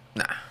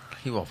 Nah,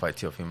 he won't fight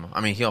Teofimo.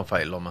 I mean, he won't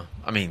fight Loma.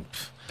 I mean,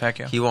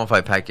 Pacquiao? He won't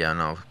fight Pacquiao,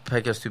 no.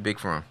 Pacquiao's too big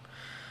for him.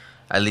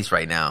 At least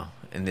right now,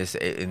 in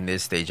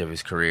this stage of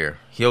his career.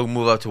 He'll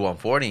move up to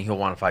 140 and he'll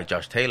want to fight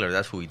Josh Taylor.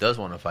 That's who he does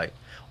want to fight.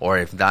 Or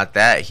if not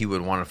that, he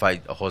would want to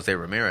fight Jose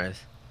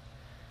Ramirez.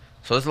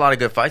 So there's a lot of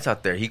good fights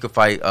out there. He could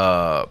fight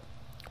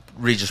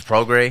Regis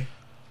Prograis.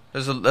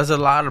 There's a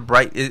lot of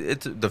bright.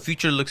 The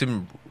future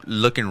looking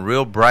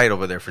real bright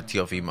over there for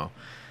Teofimo.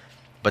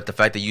 But the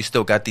fact that you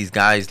still got these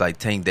guys like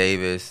Tank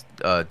Davis,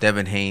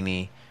 Devin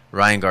Haney,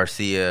 Ryan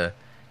Garcia,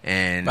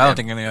 and I don't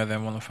think any of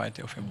them want to fight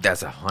Teofimo.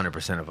 That's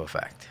 100% of a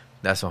fact.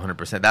 That's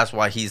 100%. That's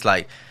why he's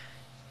like,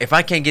 if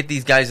I can't get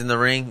these guys in the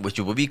ring, which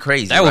would be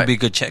crazy. That would be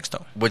good checks,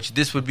 though. Which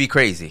this would be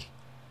crazy,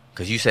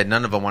 because you said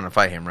none of them want to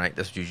fight him, right?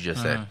 That's what you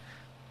just said.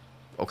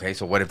 Okay,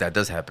 so what if that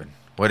does happen?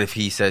 What if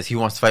he says he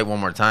wants to fight one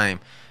more time,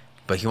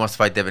 but he wants to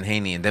fight Devin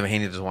Haney, and Devin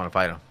Haney doesn't want to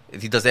fight him?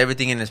 If he does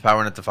everything in his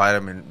power not to fight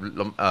him,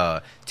 and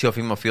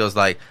Teofimo feels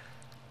like,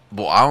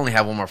 well, I only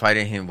have one more fight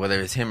in him, whether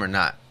it's him or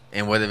not.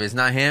 And whether it's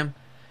not him,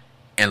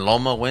 and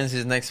Loma wins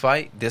his next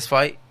fight, this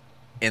fight,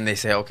 and they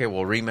say, okay,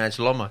 we'll rematch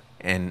Loma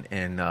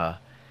and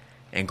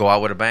go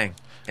out with a bang.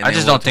 And I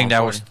just don't think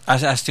that was.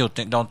 I still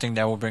don't think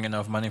that will bring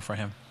enough money for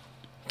him.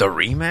 The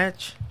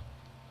rematch?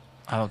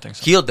 I don't think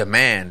so. He'll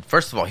demand.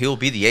 First of all, he'll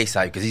be the A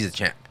side because he's a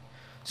champ.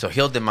 So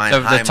he'll demand.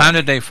 The time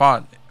that they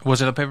fought,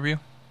 was it a pay per view?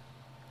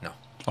 No.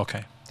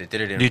 Okay. They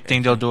did it. Do you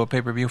think they'll do a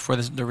pay per view for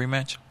the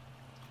rematch?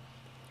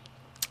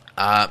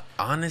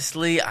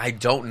 Honestly, I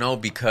don't know,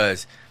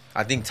 because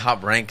I think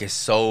Top Rank is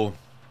so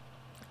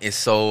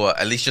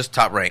at least just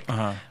Top Rank.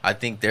 I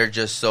think they're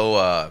just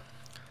so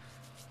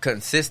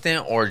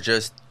consistent, or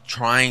just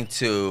trying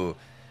to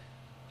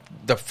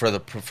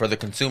for the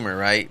consumer,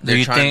 right? Do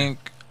you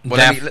think? Well,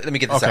 let me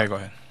get this out. Okay, go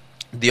ahead.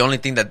 The only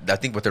thing that I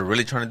think what they're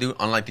really trying to do,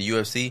 unlike the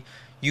UFC,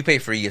 you pay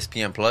for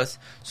ESPN Plus.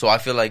 So I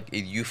feel like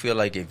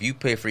if you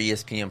pay for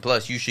ESPN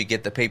Plus, you should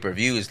get the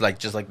pay-per-views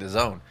just like the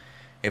Zone.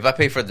 If I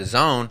pay for the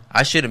zone,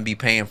 I shouldn't be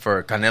paying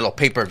for Canelo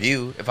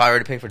pay-per-view if I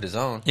already pay for the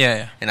zone.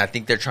 Yeah. And I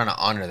think they're trying to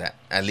honor that.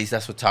 At least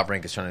that's what Top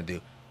Rank is trying to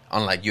do.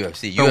 Unlike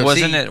UFC. But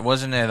UFC,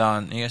 wasn't it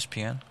on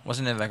ESPN?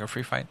 Wasn't it like a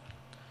free fight?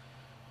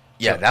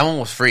 Yeah, that one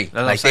was free.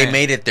 Like, they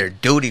made it their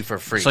duty for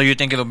free. So you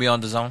think it'll be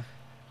on the zone?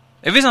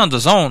 If it's on the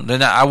zone,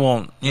 then I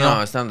won't.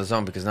 No, it's not on the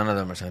zone because none of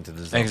them are signed to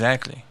the zone.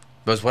 Exactly.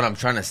 But what I'm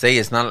trying to say,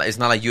 it's not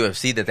like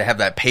UFC that they have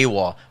that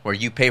paywall where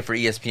you pay for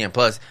ESPN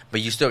Plus,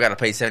 but you still got to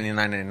pay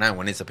 $79.99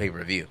 when it's a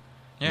pay-per-view.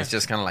 Yeah. It's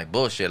just kind of like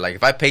bullshit. Like,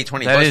 if I pay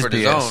 $20 for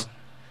the zone,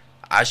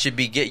 I should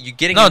be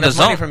getting enough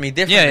money from me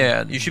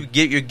differently.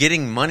 Yeah. You're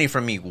getting money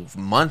from me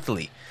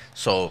monthly,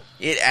 so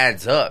it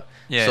adds up.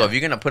 Yeah. So if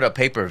you're gonna put a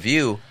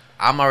pay-per-view,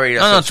 I'm already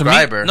a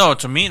subscriber.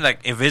 To me,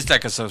 like, if it's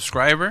like a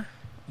subscriber,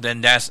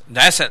 then that's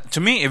to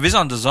me. If it's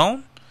on the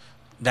zone,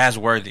 that's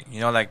worthy.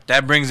 Like,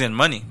 that brings in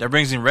money. That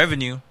brings in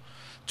revenue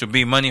to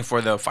be money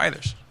for the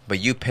fighters. But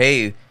you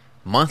pay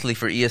monthly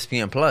for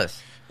ESPN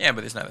Plus. Yeah,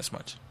 but it's not as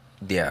much.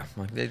 Yeah,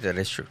 that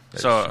is true.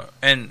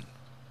 And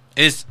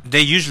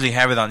they usually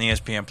have it on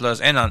ESPN Plus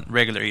and on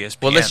regular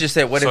ESPN. Well, let's just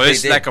say, what if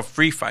it's like a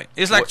free fight?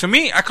 It's like, to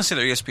me, I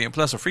consider ESPN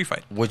Plus a free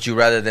fight. Would you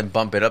rather than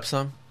bump it up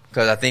some?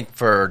 Because I think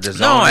for the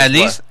zone, no, at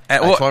least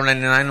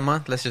 $12.99 a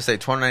month. Let's just say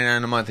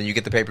 $12.99 a month, and you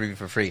get the pay-per-view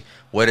for free.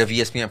 What if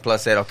ESPN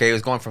Plus said, okay, it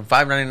was going from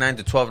 $5.99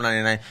 to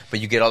 $12.99,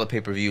 but you get all the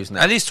pay-per-views now?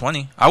 At least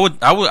 $20.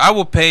 I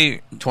would pay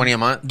 $20 a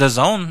month. The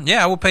zone,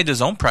 yeah, I would pay the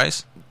zone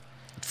price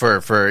for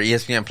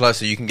ESPN Plus,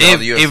 so you can get all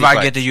the UFC if fights.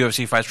 I get the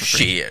UFC fights for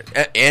free. Shit,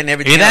 and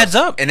everything. It adds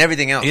up, and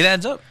everything else. It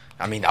adds up.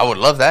 I mean, I would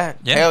love that.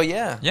 Yeah. Hell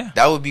yeah, yeah,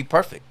 that would be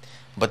perfect.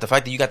 But the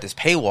fact that you got this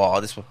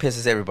paywall, this what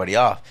pisses everybody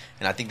off,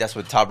 and I think that's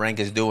what Top Rank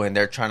is doing.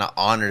 They're trying to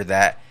honor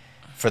that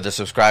for the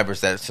subscribers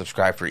that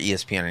subscribe for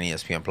ESPN and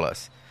ESPN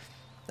Plus.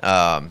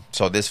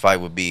 So this fight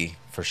would be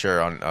for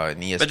sure on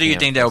ESPN. But do you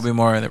think that would be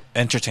more an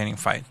entertaining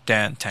fight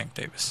than Tank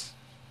Davis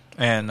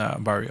and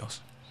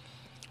Barrios?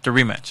 The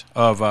rematch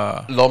of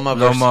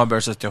Loma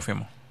versus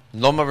Teofimo.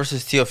 Loma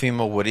versus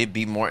Teofimo, would it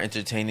be more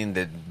entertaining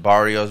than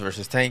Barrios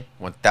versus Tank?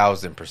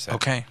 1,000%.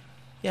 Okay.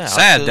 Yeah,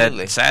 sad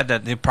absolutely.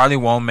 that they probably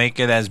won't make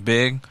it as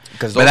big.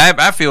 But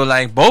I feel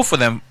like both of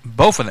them,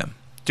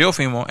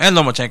 Teofimo and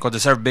Lomachenko,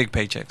 deserve big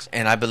paychecks.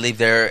 And I believe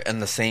they're in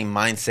the same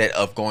mindset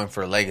of going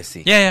for a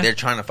legacy. Yeah. They're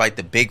trying to fight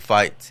the big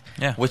fights,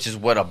 which is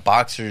what a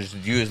boxer's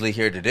usually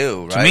here to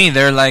do, right? To me,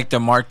 they're like the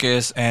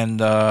Marcus and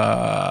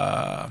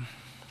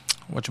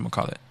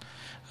whatchamacallit,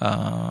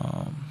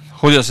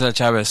 Julio Cesar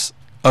Chavez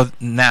of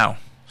now.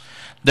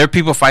 They're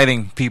people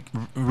fighting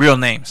real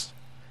names.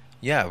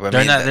 Yeah, but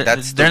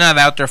they're not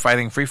out there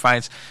fighting free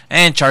fights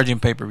and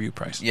charging pay-per-view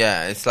price.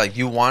 Yeah, it's like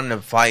you want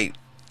to fight.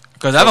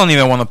 Because I don't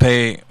even want to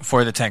pay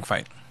for the Tank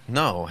fight.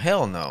 No,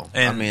 hell no.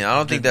 And I mean, I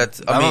don't think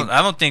that's.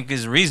 I don't think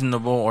it's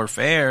reasonable or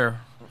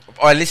fair.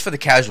 Or at least for the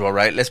casual,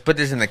 right? Let's put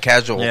this in the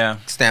casual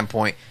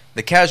standpoint.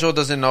 The casual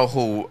doesn't know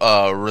who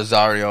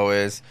Rosario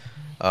is,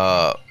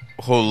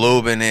 who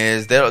Lubin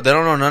is. They don't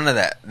know none of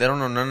that. They don't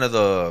know none of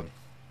the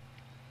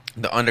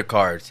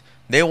undercards.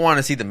 They want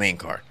to see the main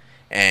card.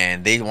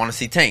 And they want to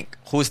see Tank.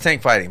 Who's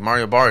Tank fighting?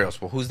 Mario Barrios.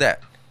 Well, who's that?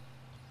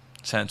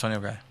 San Antonio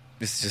guy.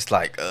 It's just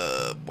like,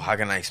 how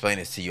can I explain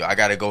this to you? I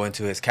got to go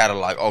into his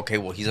catalog. Okay,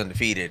 well, he's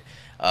undefeated.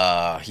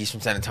 He's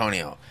from San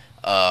Antonio.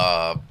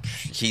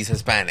 He's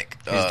Hispanic.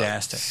 He's the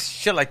Aztec.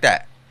 Shit like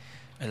that.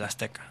 El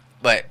Azteca.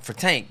 But for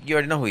Tank, you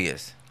already know who he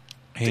is.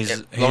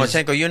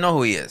 Lomachenko, you know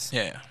who he is.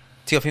 Yeah.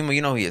 Teofimo,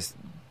 you know who he is.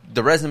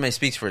 The resume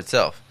speaks for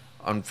itself.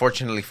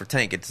 Unfortunately for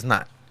Tank, it does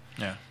not.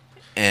 Yeah.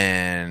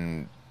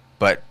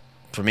 But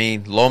for me,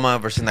 Loma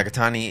versus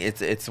Nakatani,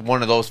 it's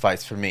one of those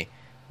fights for me.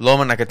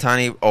 Loma,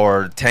 Nakatani,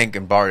 or Tank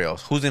and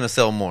Barrios. Who's going to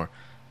sell more?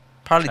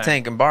 Probably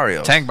Tank and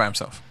Barrios. Tank by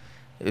himself.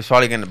 It's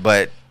probably going to...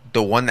 But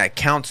the one that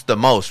counts the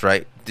most,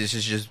 right? This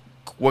is just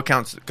what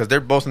counts... Because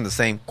they're both in the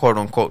same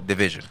quote-unquote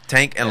division.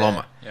 Tank and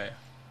Loma. Yeah.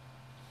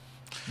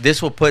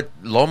 This will put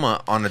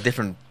Loma on a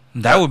different...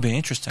 That would be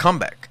interesting.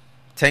 Comeback.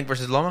 Tank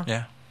versus Loma?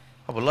 Yeah.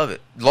 I would love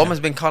it. Loma's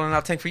been calling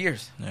out Tank for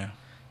years. Yeah.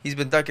 He's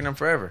been ducking him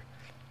forever.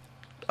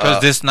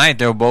 Because this night,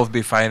 they'll both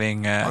be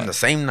fighting... on the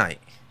same night.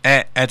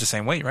 At the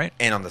same weight, right?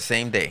 And on the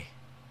same day.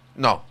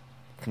 No.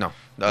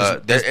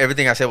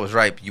 Everything I said was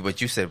right. What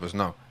you said was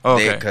no. Oh,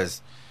 okay.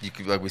 Because,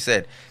 like we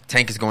said,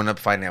 Tank is going up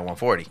fighting at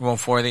 140.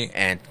 140.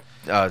 And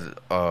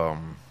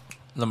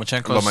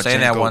Lomachenko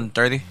staying at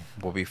 130.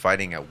 Will be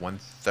fighting at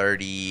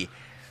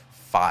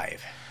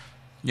 135.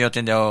 You don't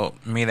think they'll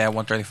meet at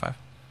 135?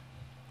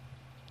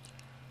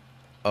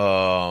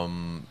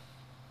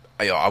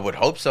 I would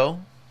hope so.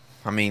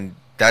 I mean,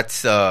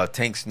 that's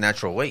Tank's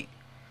natural weight,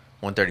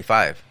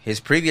 135. His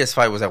previous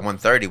fight was at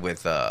 130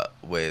 with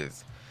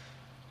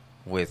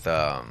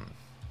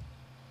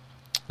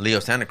Leo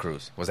Santa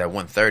Cruz. Was at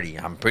 130.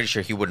 I'm pretty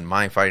sure he wouldn't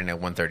mind fighting at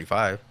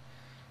 135.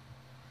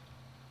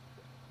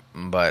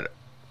 But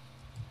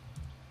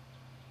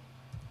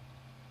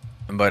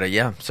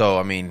yeah. So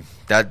I mean,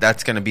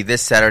 that's gonna be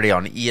this Saturday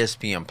on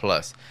ESPN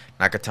Plus.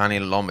 Nakatani,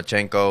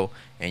 Lomachenko,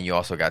 and you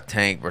also got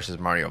Tank versus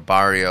Mario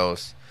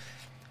Barrios.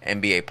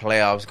 NBA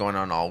playoffs going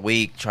on all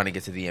week, trying to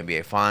get to the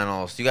NBA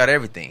finals. You got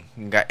everything.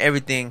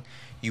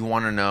 you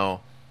want to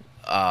know,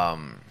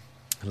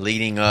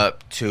 leading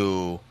up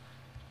to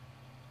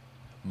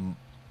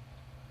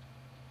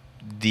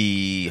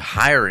the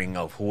hiring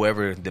of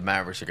whoever the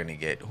Mavericks are going to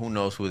get. Who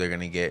knows who they're going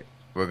to get?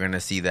 We're going to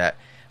see that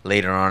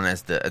later on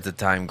as the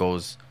time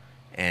goes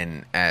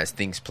and as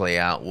things play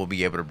out. We'll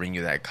be able to bring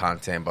you that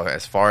content. But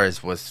as far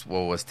as what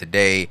was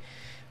today,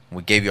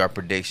 we gave you our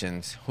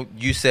predictions. Who do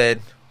you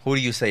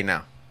say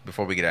now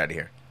before we get out of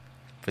here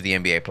for the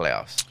NBA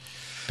playoffs?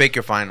 Pick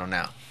your final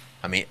now.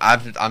 I mean,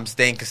 I'm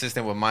staying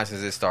consistent with mine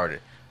since it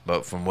started.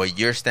 But from what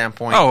your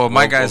standpoint,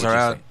 my guys are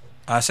out.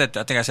 I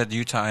think I said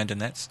Utah and the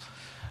Nets.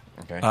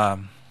 Okay. I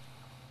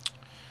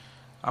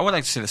would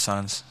like to see the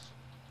Suns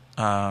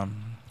and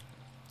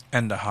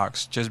the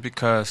Hawks just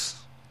because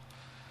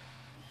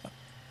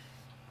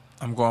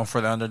I'm going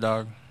for the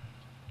underdog.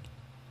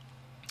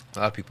 A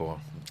lot of people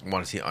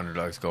want to see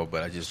underdogs go,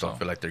 but I just don't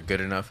feel like they're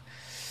good enough.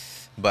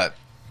 But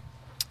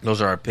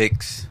those are our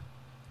picks,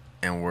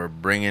 and we're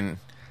bringing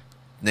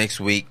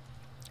next week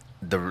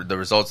the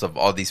results of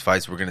all these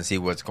fights. We're going to see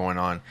what's going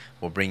on.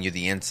 We'll bring you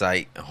the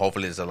insight.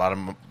 Hopefully there's a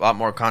lot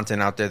more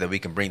content out there that we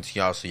can bring to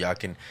y'all so y'all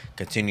can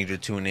continue to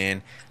tune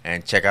in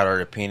and check out our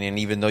opinion.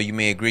 Even though you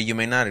may agree, you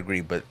may not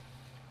agree, but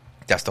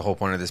that's the whole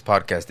point of this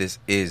podcast. This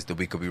is the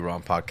We Could Be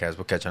Wrong podcast.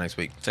 We'll catch you next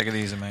week. Take it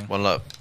easy, man. One love.